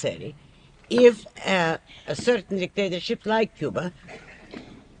necessary, if a certain dictatorship like Cuba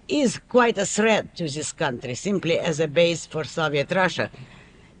is quite a threat to this country, simply as a base for Soviet Russia,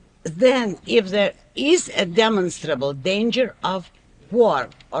 then if there is a demonstrable danger of war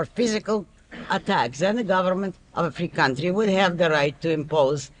or physical attacks, then the government of a free country would have the right to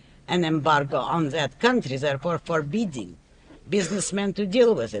impose an embargo on that country, therefore forbidding businessmen to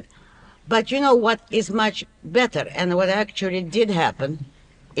deal with it. But you know what is much better, and what actually did happen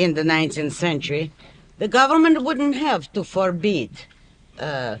in the 19th century, the government wouldn't have to forbid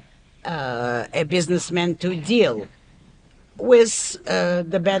a businessman to deal with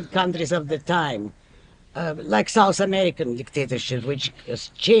the bad countries of the time, like South American dictatorship, which has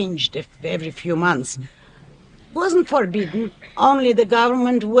changed every few months. Wasn't forbidden, only the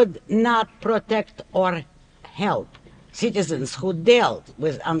government would not protect or help citizens who dealt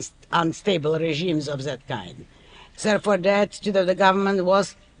with unstable regimes of that kind. Therefore, the attitude of the government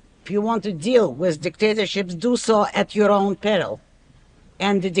was, if you want to deal with dictatorships, do so at your own peril.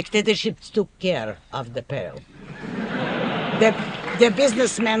 And the dictatorships took care of the peril. The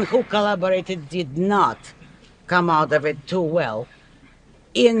businessmen who collaborated did not come out of it too well.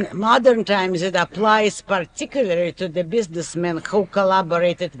 In modern times, it applies particularly to the businessmen who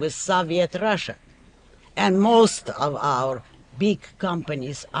collaborated with Soviet Russia. And most of our big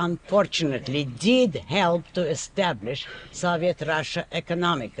companies, unfortunately, did help to establish Soviet Russia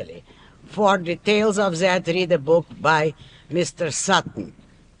economically. For details of that, read a book by Mr. Sutton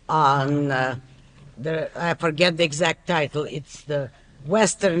on, I forget the exact title, it's the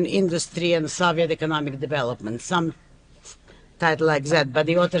Western Industry and Soviet Economic Development, some title like that, but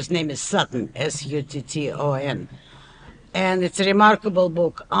the author's name is Sutton, S-U-T-T-O-N. And it's a remarkable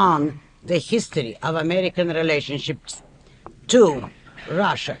book on the history of American relationships to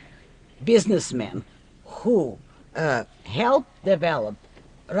Russia, businessmen who helped develop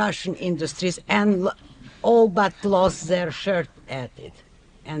Russian industries and all but lost their shirt at it,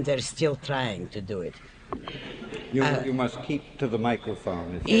 and they're still trying to do it. You must keep to the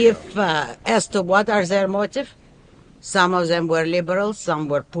microphone. As to what are their motive, some of them were liberals, some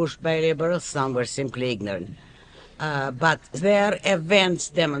were pushed by liberals, some were simply ignorant. But their events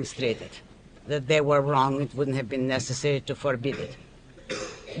demonstrated that they were wrong. It wouldn't have been necessary to forbid it.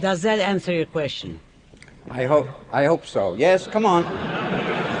 Does that answer your question? I hope so. Yes, come on. Ms.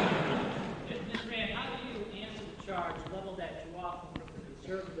 Rand, how do you answer the charge leveled at you often from the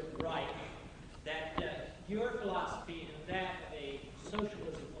conservative right that your philosophy and that of a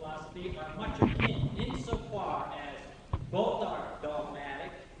socialism philosophy are much akin insofar as both are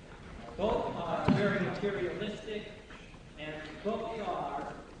dogmatic, both are very materialistic, and both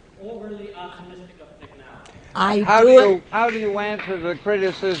are overly optimistic of technology? How do you answer the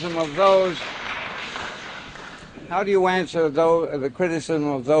criticism of those? How do you answer the criticism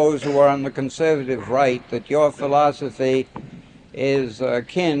of those who are on the conservative right that your philosophy is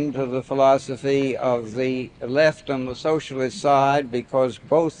akin to the philosophy of the left on the socialist side because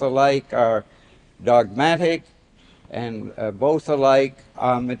both alike are dogmatic and both alike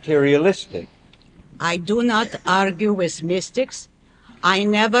are materialistic? I do not argue with mystics. I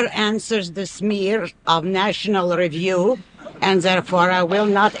never answer the smear of National Review, and therefore I will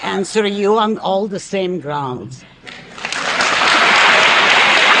not answer you on all the same grounds.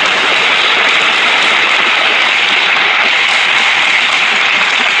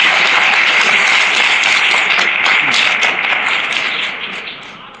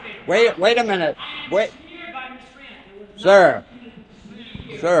 Wait a minute. Wait. Sir.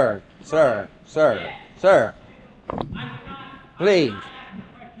 Please.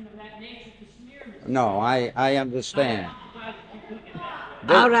 No, I understand.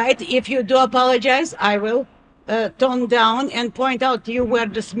 All right, if you do apologize, I will tone down and point out to you where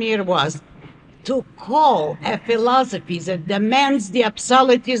the smear was. To call a philosophy that demands the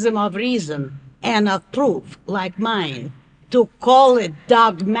absolutism of reason and of proof, like mine, to call it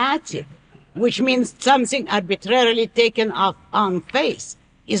dogmatic, which means something arbitrarily taken off on face,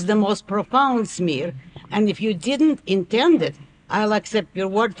 is the most profound smear. And if you didn't intend it, I'll accept your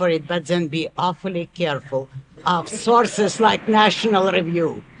word for it, but then be awfully careful of sources like National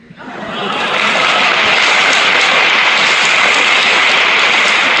Review.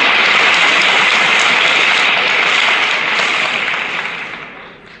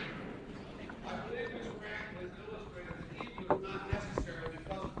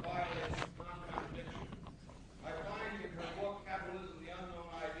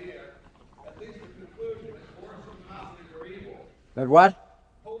 That what?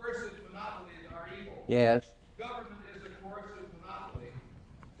 Coercive monopolies are evil. Yes. Government is a coercive monopoly.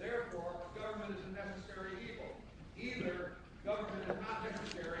 Therefore, government is a necessary evil. Either government is not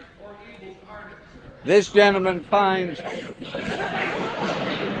necessary or evils are necessary. This gentleman finds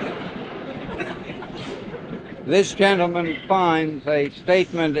a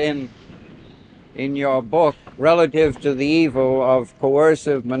statement in your book relative to the evil of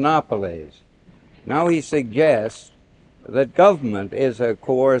coercive monopolies. Now he suggests that government is a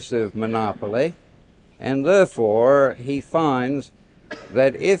coercive monopoly, and therefore he finds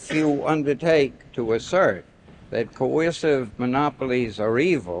that if you undertake to assert that coercive monopolies are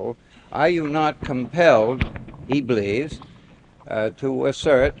evil, are you not compelled, he believes, to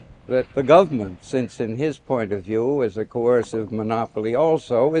assert that the government, since in his point of view is a coercive monopoly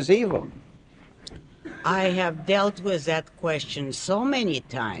also, is evil? I have dealt with that question so many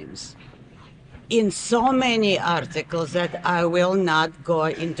times in so many articles that I will not go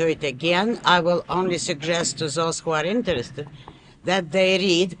into it again. I will only suggest to those who are interested that they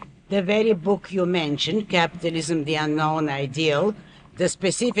read the very book you mentioned, Capitalism, the Unknown Ideal, the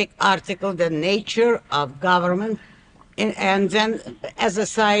specific article, The Nature of Government, and then as a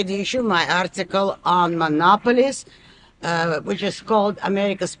side issue, my article on monopolies, which is called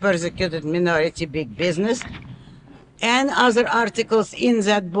America's Persecuted Minority, Big Business, and other articles in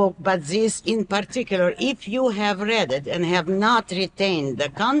that book, but this in particular, if you have read it and have not retained the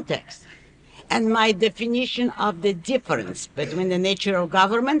context and my definition of the difference between the nature of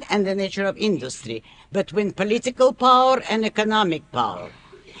government and the nature of industry, between political power and economic power,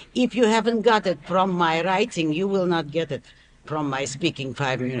 if you haven't got it from my writing, you will not get it from my speaking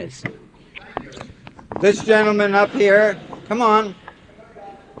 5 minutes. This gentleman up here, come on.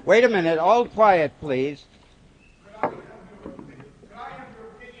 Wait a minute, all quiet, please.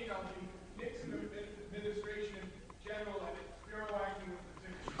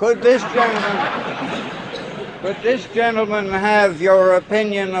 Could this gentleman have your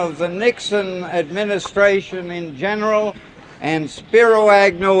opinion of the Nixon administration in general and Spiro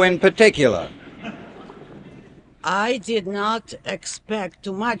Agnew in particular? I did not expect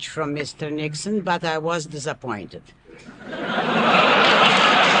too much from Mr. Nixon, but I was disappointed.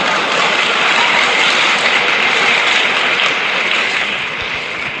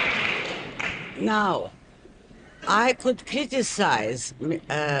 Now, I could criticize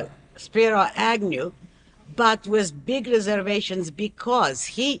Spiro Agnew, but with big reservations, because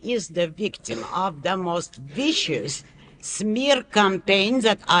he is the victim of the most vicious smear campaign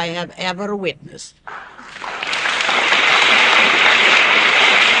that I have ever witnessed.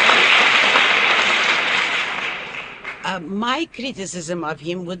 My criticism of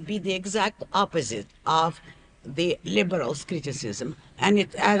him would be the exact opposite of the liberals' criticism. And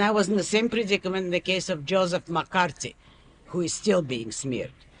I was in the same predicament in the case of Joseph McCarthy, who is still being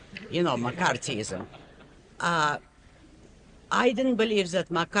smeared. You know, McCarthyism. I didn't believe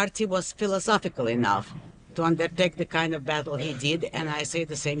that McCarthy was philosophical enough to undertake the kind of battle he did, and I say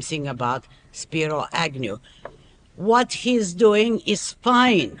the same thing about Spiro Agnew. What he's doing is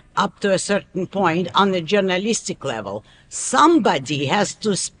fine up to a certain point on the journalistic level. Somebody has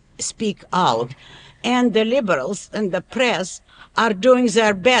to speak out, and the liberals and the press are doing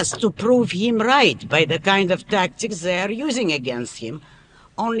their best to prove him right by the kind of tactics they are using against him.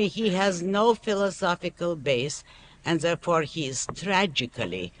 Only he has no philosophical base, and therefore he is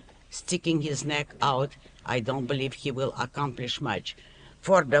tragically sticking his neck out. I don't believe he will accomplish much.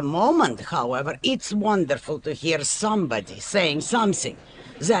 For the moment, however, it's wonderful to hear somebody saying something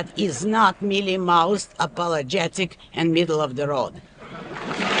that is not mealy-mouthed, apologetic, and middle of the road.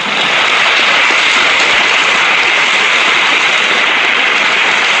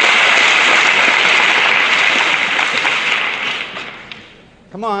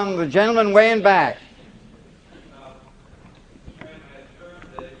 Come on, the gentleman way in back.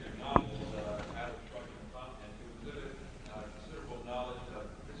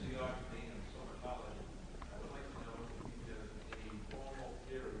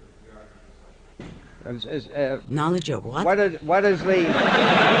 Knowledge of what? What is the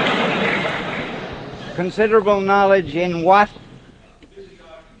considerable knowledge in what?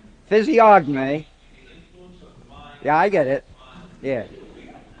 Physiognomy. Yeah, I get it. Yeah.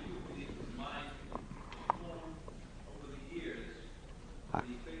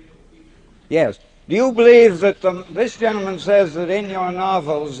 Yes. Do you believe that this gentleman says that in your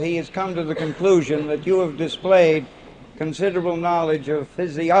novels he has come to the conclusion that you have displayed considerable knowledge of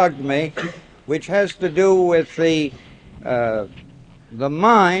physiognomy, which has to do with the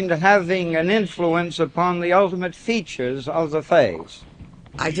mind having an influence upon the ultimate features of the face?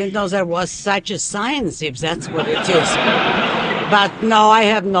 I didn't know there was such a science, if that's what it is. But no, I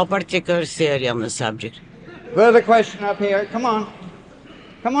have no particular theory on the subject. Further question up here. Come on.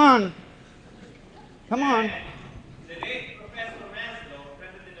 Come on. Come on.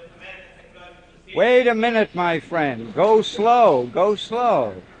 Wait a minute, my friend. Go slow. Go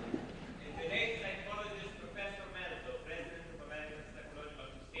slow.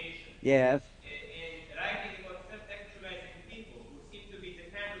 Yes. In writing about self-actualizing people who seem to be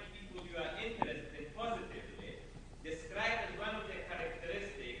the kind of people you are interested in positively, described as one of their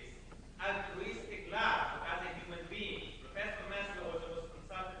characteristics altruistic love for other human beings. Professor Maslow was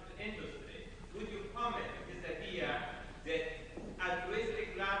consultant to industry. Would you comment on this idea that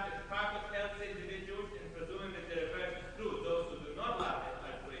altruistic love is part of healthy individuals, and presuming that the reverse is true, those who do not love it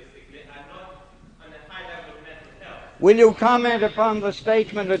altruistically are not on a high level of mental health? Will you comment upon the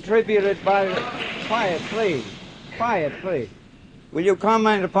statement attributed by... Quiet, please. Quiet, please. Will you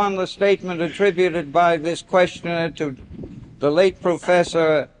comment upon the statement attributed by this questioner to the late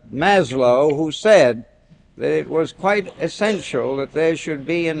Professor Maslow, who said that it was quite essential that there should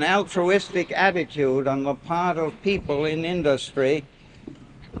be an altruistic attitude on the part of people in industry?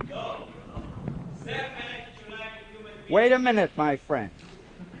 Wait a minute, my friend.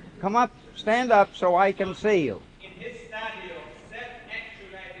 Come up, stand up so I can see you.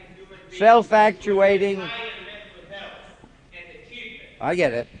 Self-actuating. I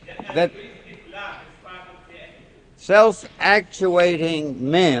get it. That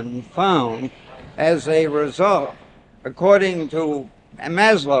self-actuating men found as a result, according to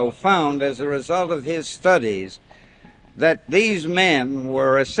Maslow, found as a result of his studies, that these men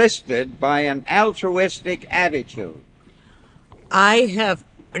were assisted by an altruistic attitude. I have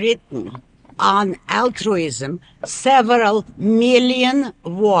written on altruism several million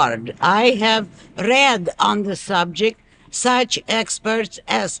words. I have read on the subject such experts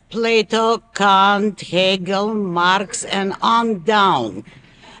as Plato, Kant, Hegel, Marx, and on down.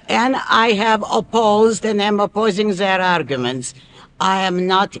 And I have opposed and am opposing their arguments. I am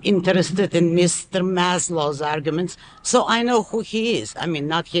not interested in Mr. Maslow's arguments, so I know who he is. I mean,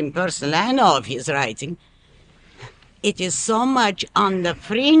 not him personally. I know of his writing. It is so much on the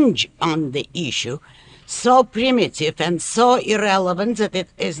fringe on the issue, so primitive and so irrelevant that it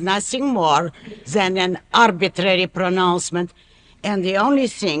is nothing more than an arbitrary pronouncement. And the only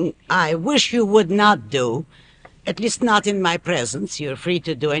thing I wish you would not do, at least not in my presence, you're free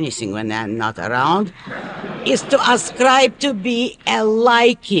to do anything when I'm not around, is to ascribe to be a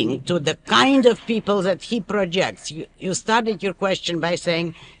liking to the kind of people that he projects. You started your question by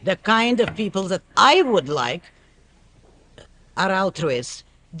saying the kind of people that I would like are altruists.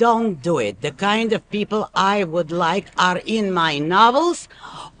 Don't do it. The kind of people I would like are in my novels,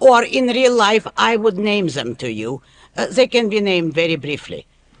 or in real life I would name them to you. They can be named very briefly.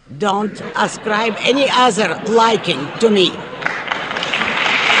 Don't ascribe any other liking to me.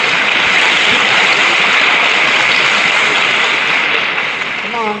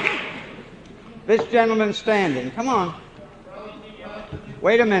 Come on. This gentleman's standing. Come on.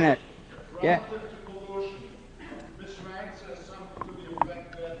 Wait a minute. Yeah. Ms. Rand says something to the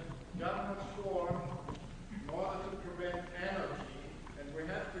effect that governments form in order to prevent anarchy, and we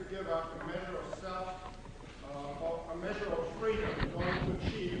have to give up a measure of self, or a measure of freedom in order to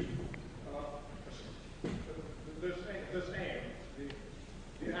achieve this aim,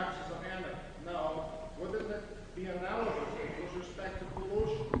 the absence of anarchy. Now, wouldn't it be analogous with respect to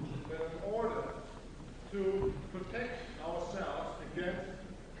pollution, that in order to protect ourselves against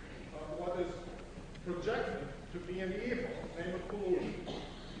what is projected to be an evil, namely pollution,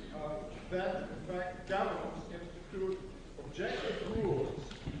 that in fact governments institute objective rules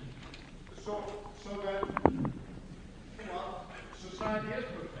so that society is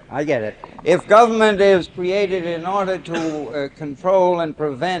protected. I get it. If government is created in order to control and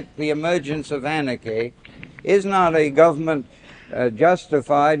prevent the emergence of anarchy, is not a government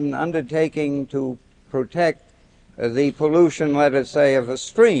justified in undertaking to protect the pollution, let us say, of a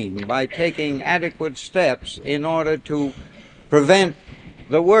stream by taking adequate steps in order to prevent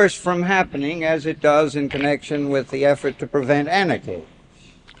the worst from happening, as it does in connection with the effort to prevent anarchy?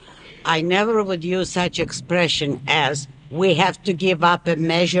 I never would use such expression as we have to give up a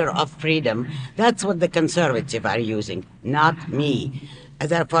measure of freedom. That's what the conservatives are using, not me.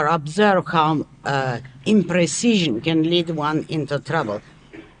 Therefore, observe how imprecision can lead one into trouble.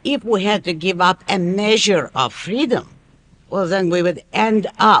 If we had to give up a measure of freedom, well, then we would end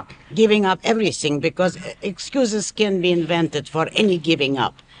up giving up everything, because excuses can be invented for any giving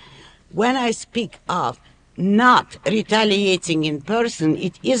up. When I speak of not retaliating in person,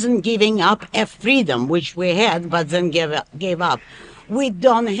 it isn't giving up a freedom which we had but then gave up. We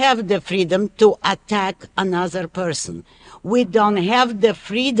don't have the freedom to attack another person. We don't have the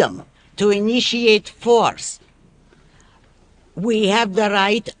freedom to initiate force. We have the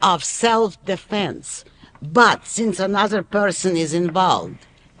right of self-defense. But since another person is involved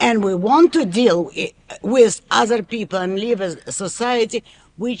and we want to deal with other people and live as a society,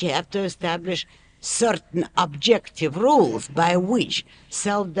 we have to establish certain objective rules by which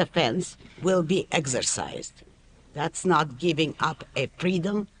self-defense will be exercised. That's not giving up a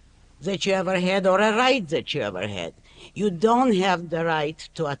freedom that you ever had or a right that you ever had. You don't have the right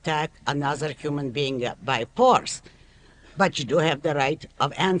to attack another human being by force, but you do have the right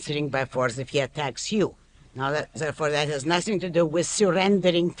of answering by force if he attacks you. Now, therefore, that has nothing to do with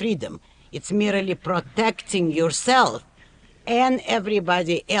surrendering freedom. It's merely protecting yourself and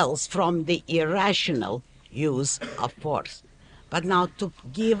everybody else from the irrational use of force. But now to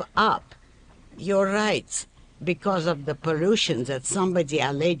give up your rights because of the pollution that somebody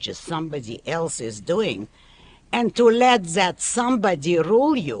alleges somebody else is doing, and to let that somebody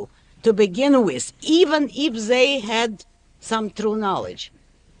rule you to begin with, even if they had some true knowledge,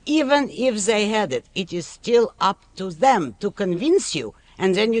 even if they had it, it is still up to them to convince you,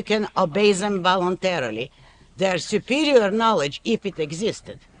 and then you can obey them voluntarily. Their superior knowledge, if it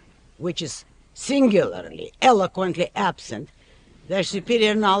existed, which is singularly, eloquently absent, their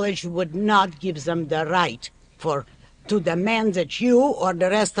superior knowledge would not give them the right to demand that you or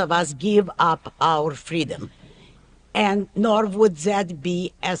the rest of us give up our freedom. And nor would that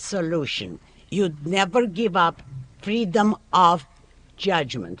be a solution. You'd never give up freedom of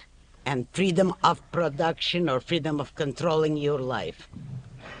judgment and freedom of production or freedom of controlling your life.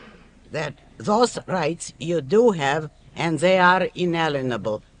 That those rights you do have, and they are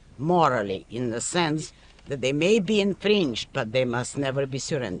inalienable morally, in the sense that they may be infringed, but they must never be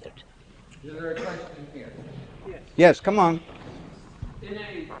surrendered. Is there a question here? Yes, come on. In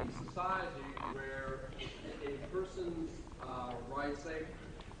a society where a person's rights, say,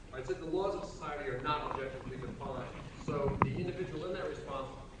 I said the laws of society are not objectively defined. So the individual in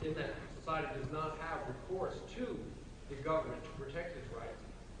that society does not have recourse to the government to protect his rights.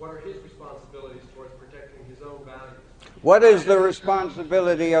 What are his responsibilities towards protecting his own values? What is the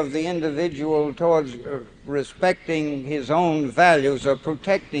responsibility of the individual towards respecting his own values or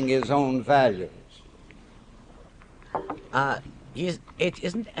protecting his own values? It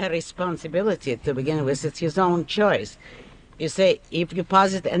isn't a responsibility to begin with, it's his own choice. You say, if you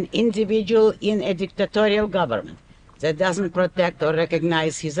posit an individual in a dictatorial government that doesn't protect or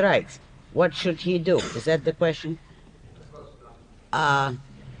recognize his rights, what should he do? Is that the question?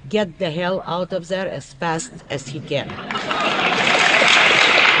 Get the hell out of there as fast as he can.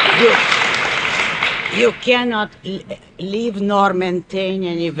 You cannot live nor maintain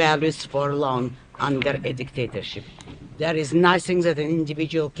any values for long under a dictatorship. There is nothing that an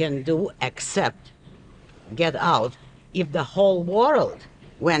individual can do except get out. If the whole world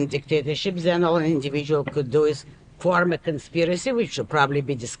went dictatorship, then all an individual could do is form a conspiracy, which will probably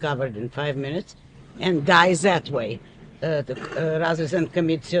be discovered in 5 minutes, and die that way, rather than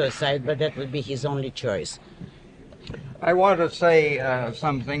commit suicide, but that would be his only choice. I want to say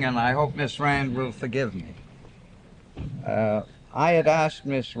something, and I hope Miss Rand will forgive me. I had asked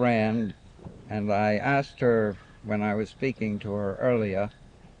Miss Rand, and I asked her when I was speaking to her earlier,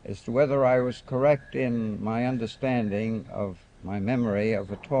 as to whether I was correct in my understanding of my memory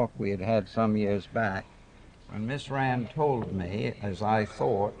of a talk we had had some years back, when Miss Rand told me, as I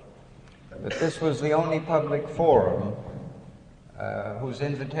thought, that this was the only public forum whose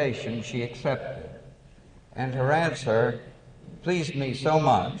invitation she accepted. And her answer pleased me so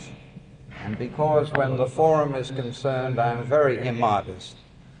much, and because when the forum is concerned I'm very immodest,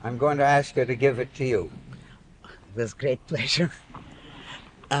 I'm going to ask her to give it to you. With great pleasure.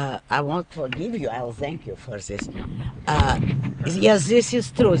 I won't forgive you, I'll thank you for this. Yes, this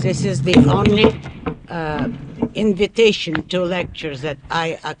is true. This is the only invitation to lectures that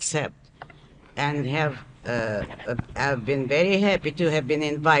I accept, and I've been very happy to have been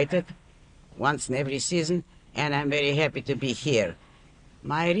invited once in every season, and I'm very happy to be here.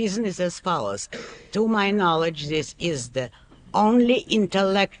 My reason is as follows. To my knowledge, this is the only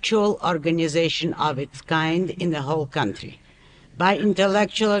intellectual organization of its kind in the whole country. By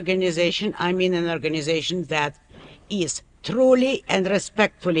intellectual organization, I mean an organization that is truly and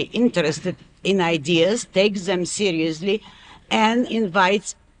respectfully interested in ideas, takes them seriously, and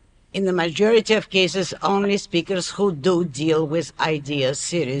invites, in the majority of cases, only speakers who do deal with ideas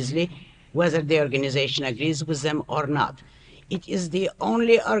seriously, whether the organization agrees with them or not. It is the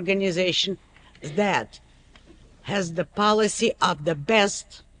only organization that has the policy of the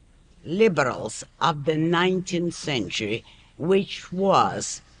best liberals of the 19th century, which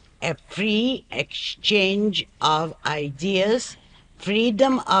was a free exchange of ideas,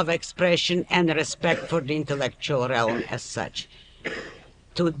 freedom of expression, and respect for the intellectual realm as such.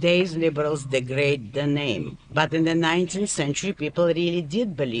 Today's liberals degrade the name, but in the 19th century, people really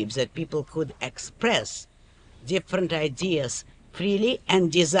did believe that people could express different ideas freely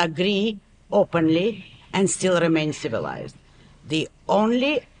and disagree openly and still remain civilized. The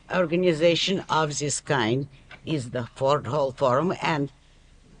only organization of this kind is the Fort Hall Forum, and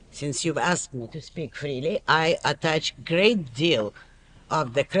since you've asked me to speak freely, I attach great deal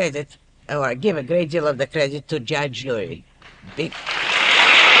of the credit, or give a great deal of the credit to Judge Lurie.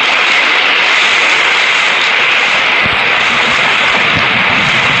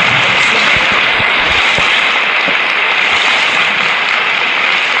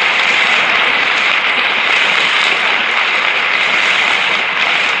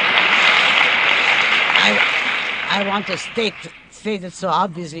 I want to state it so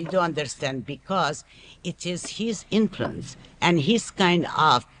obviously to understand, because it is his influence and his kind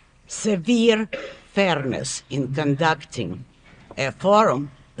of severe fairness in conducting a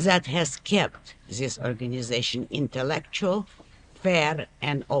forum that has kept this organization intellectual, fair,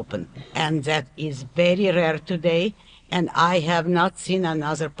 and open. And that is very rare today, and I have not seen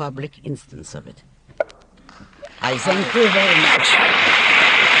another public instance of it. I thank you very much.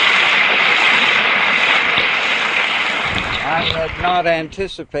 I had not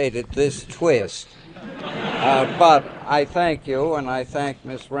anticipated this twist, but I thank you and I thank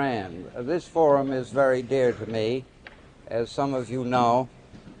Miss Rand. This forum is very dear to me. As some of you know,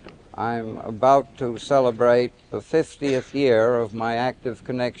 I'm about to celebrate the 50th year of my active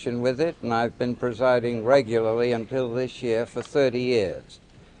connection with it, and I've been presiding regularly until this year for 30 years.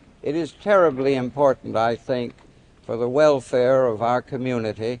 It is terribly important, I think, for the welfare of our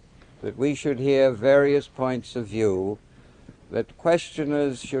community that we should hear various points of view that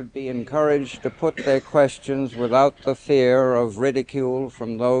questioners should be encouraged to put their questions without the fear of ridicule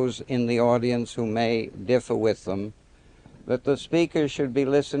from those in the audience who may differ with them, that the speaker should be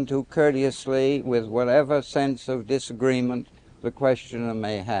listened to courteously with whatever sense of disagreement the questioner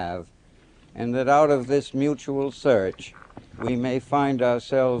may have, and that out of this mutual search we may find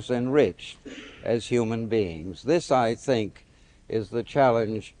ourselves enriched as human beings. This, I think, is the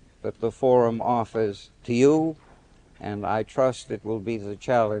challenge that the forum offers to you, and I trust it will be the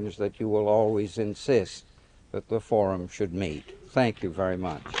challenge that you will always insist that the forum should meet. Thank you very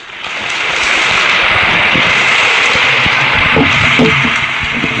much.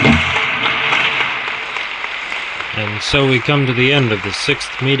 And so we come to the end of the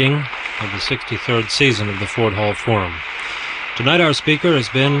 6th meeting of the 63rd season of the Ford Hall Forum. Tonight our speaker has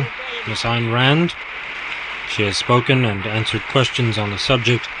been Miss Ayn Rand. She has spoken and answered questions on the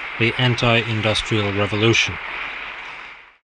subject, the anti-industrial revolution.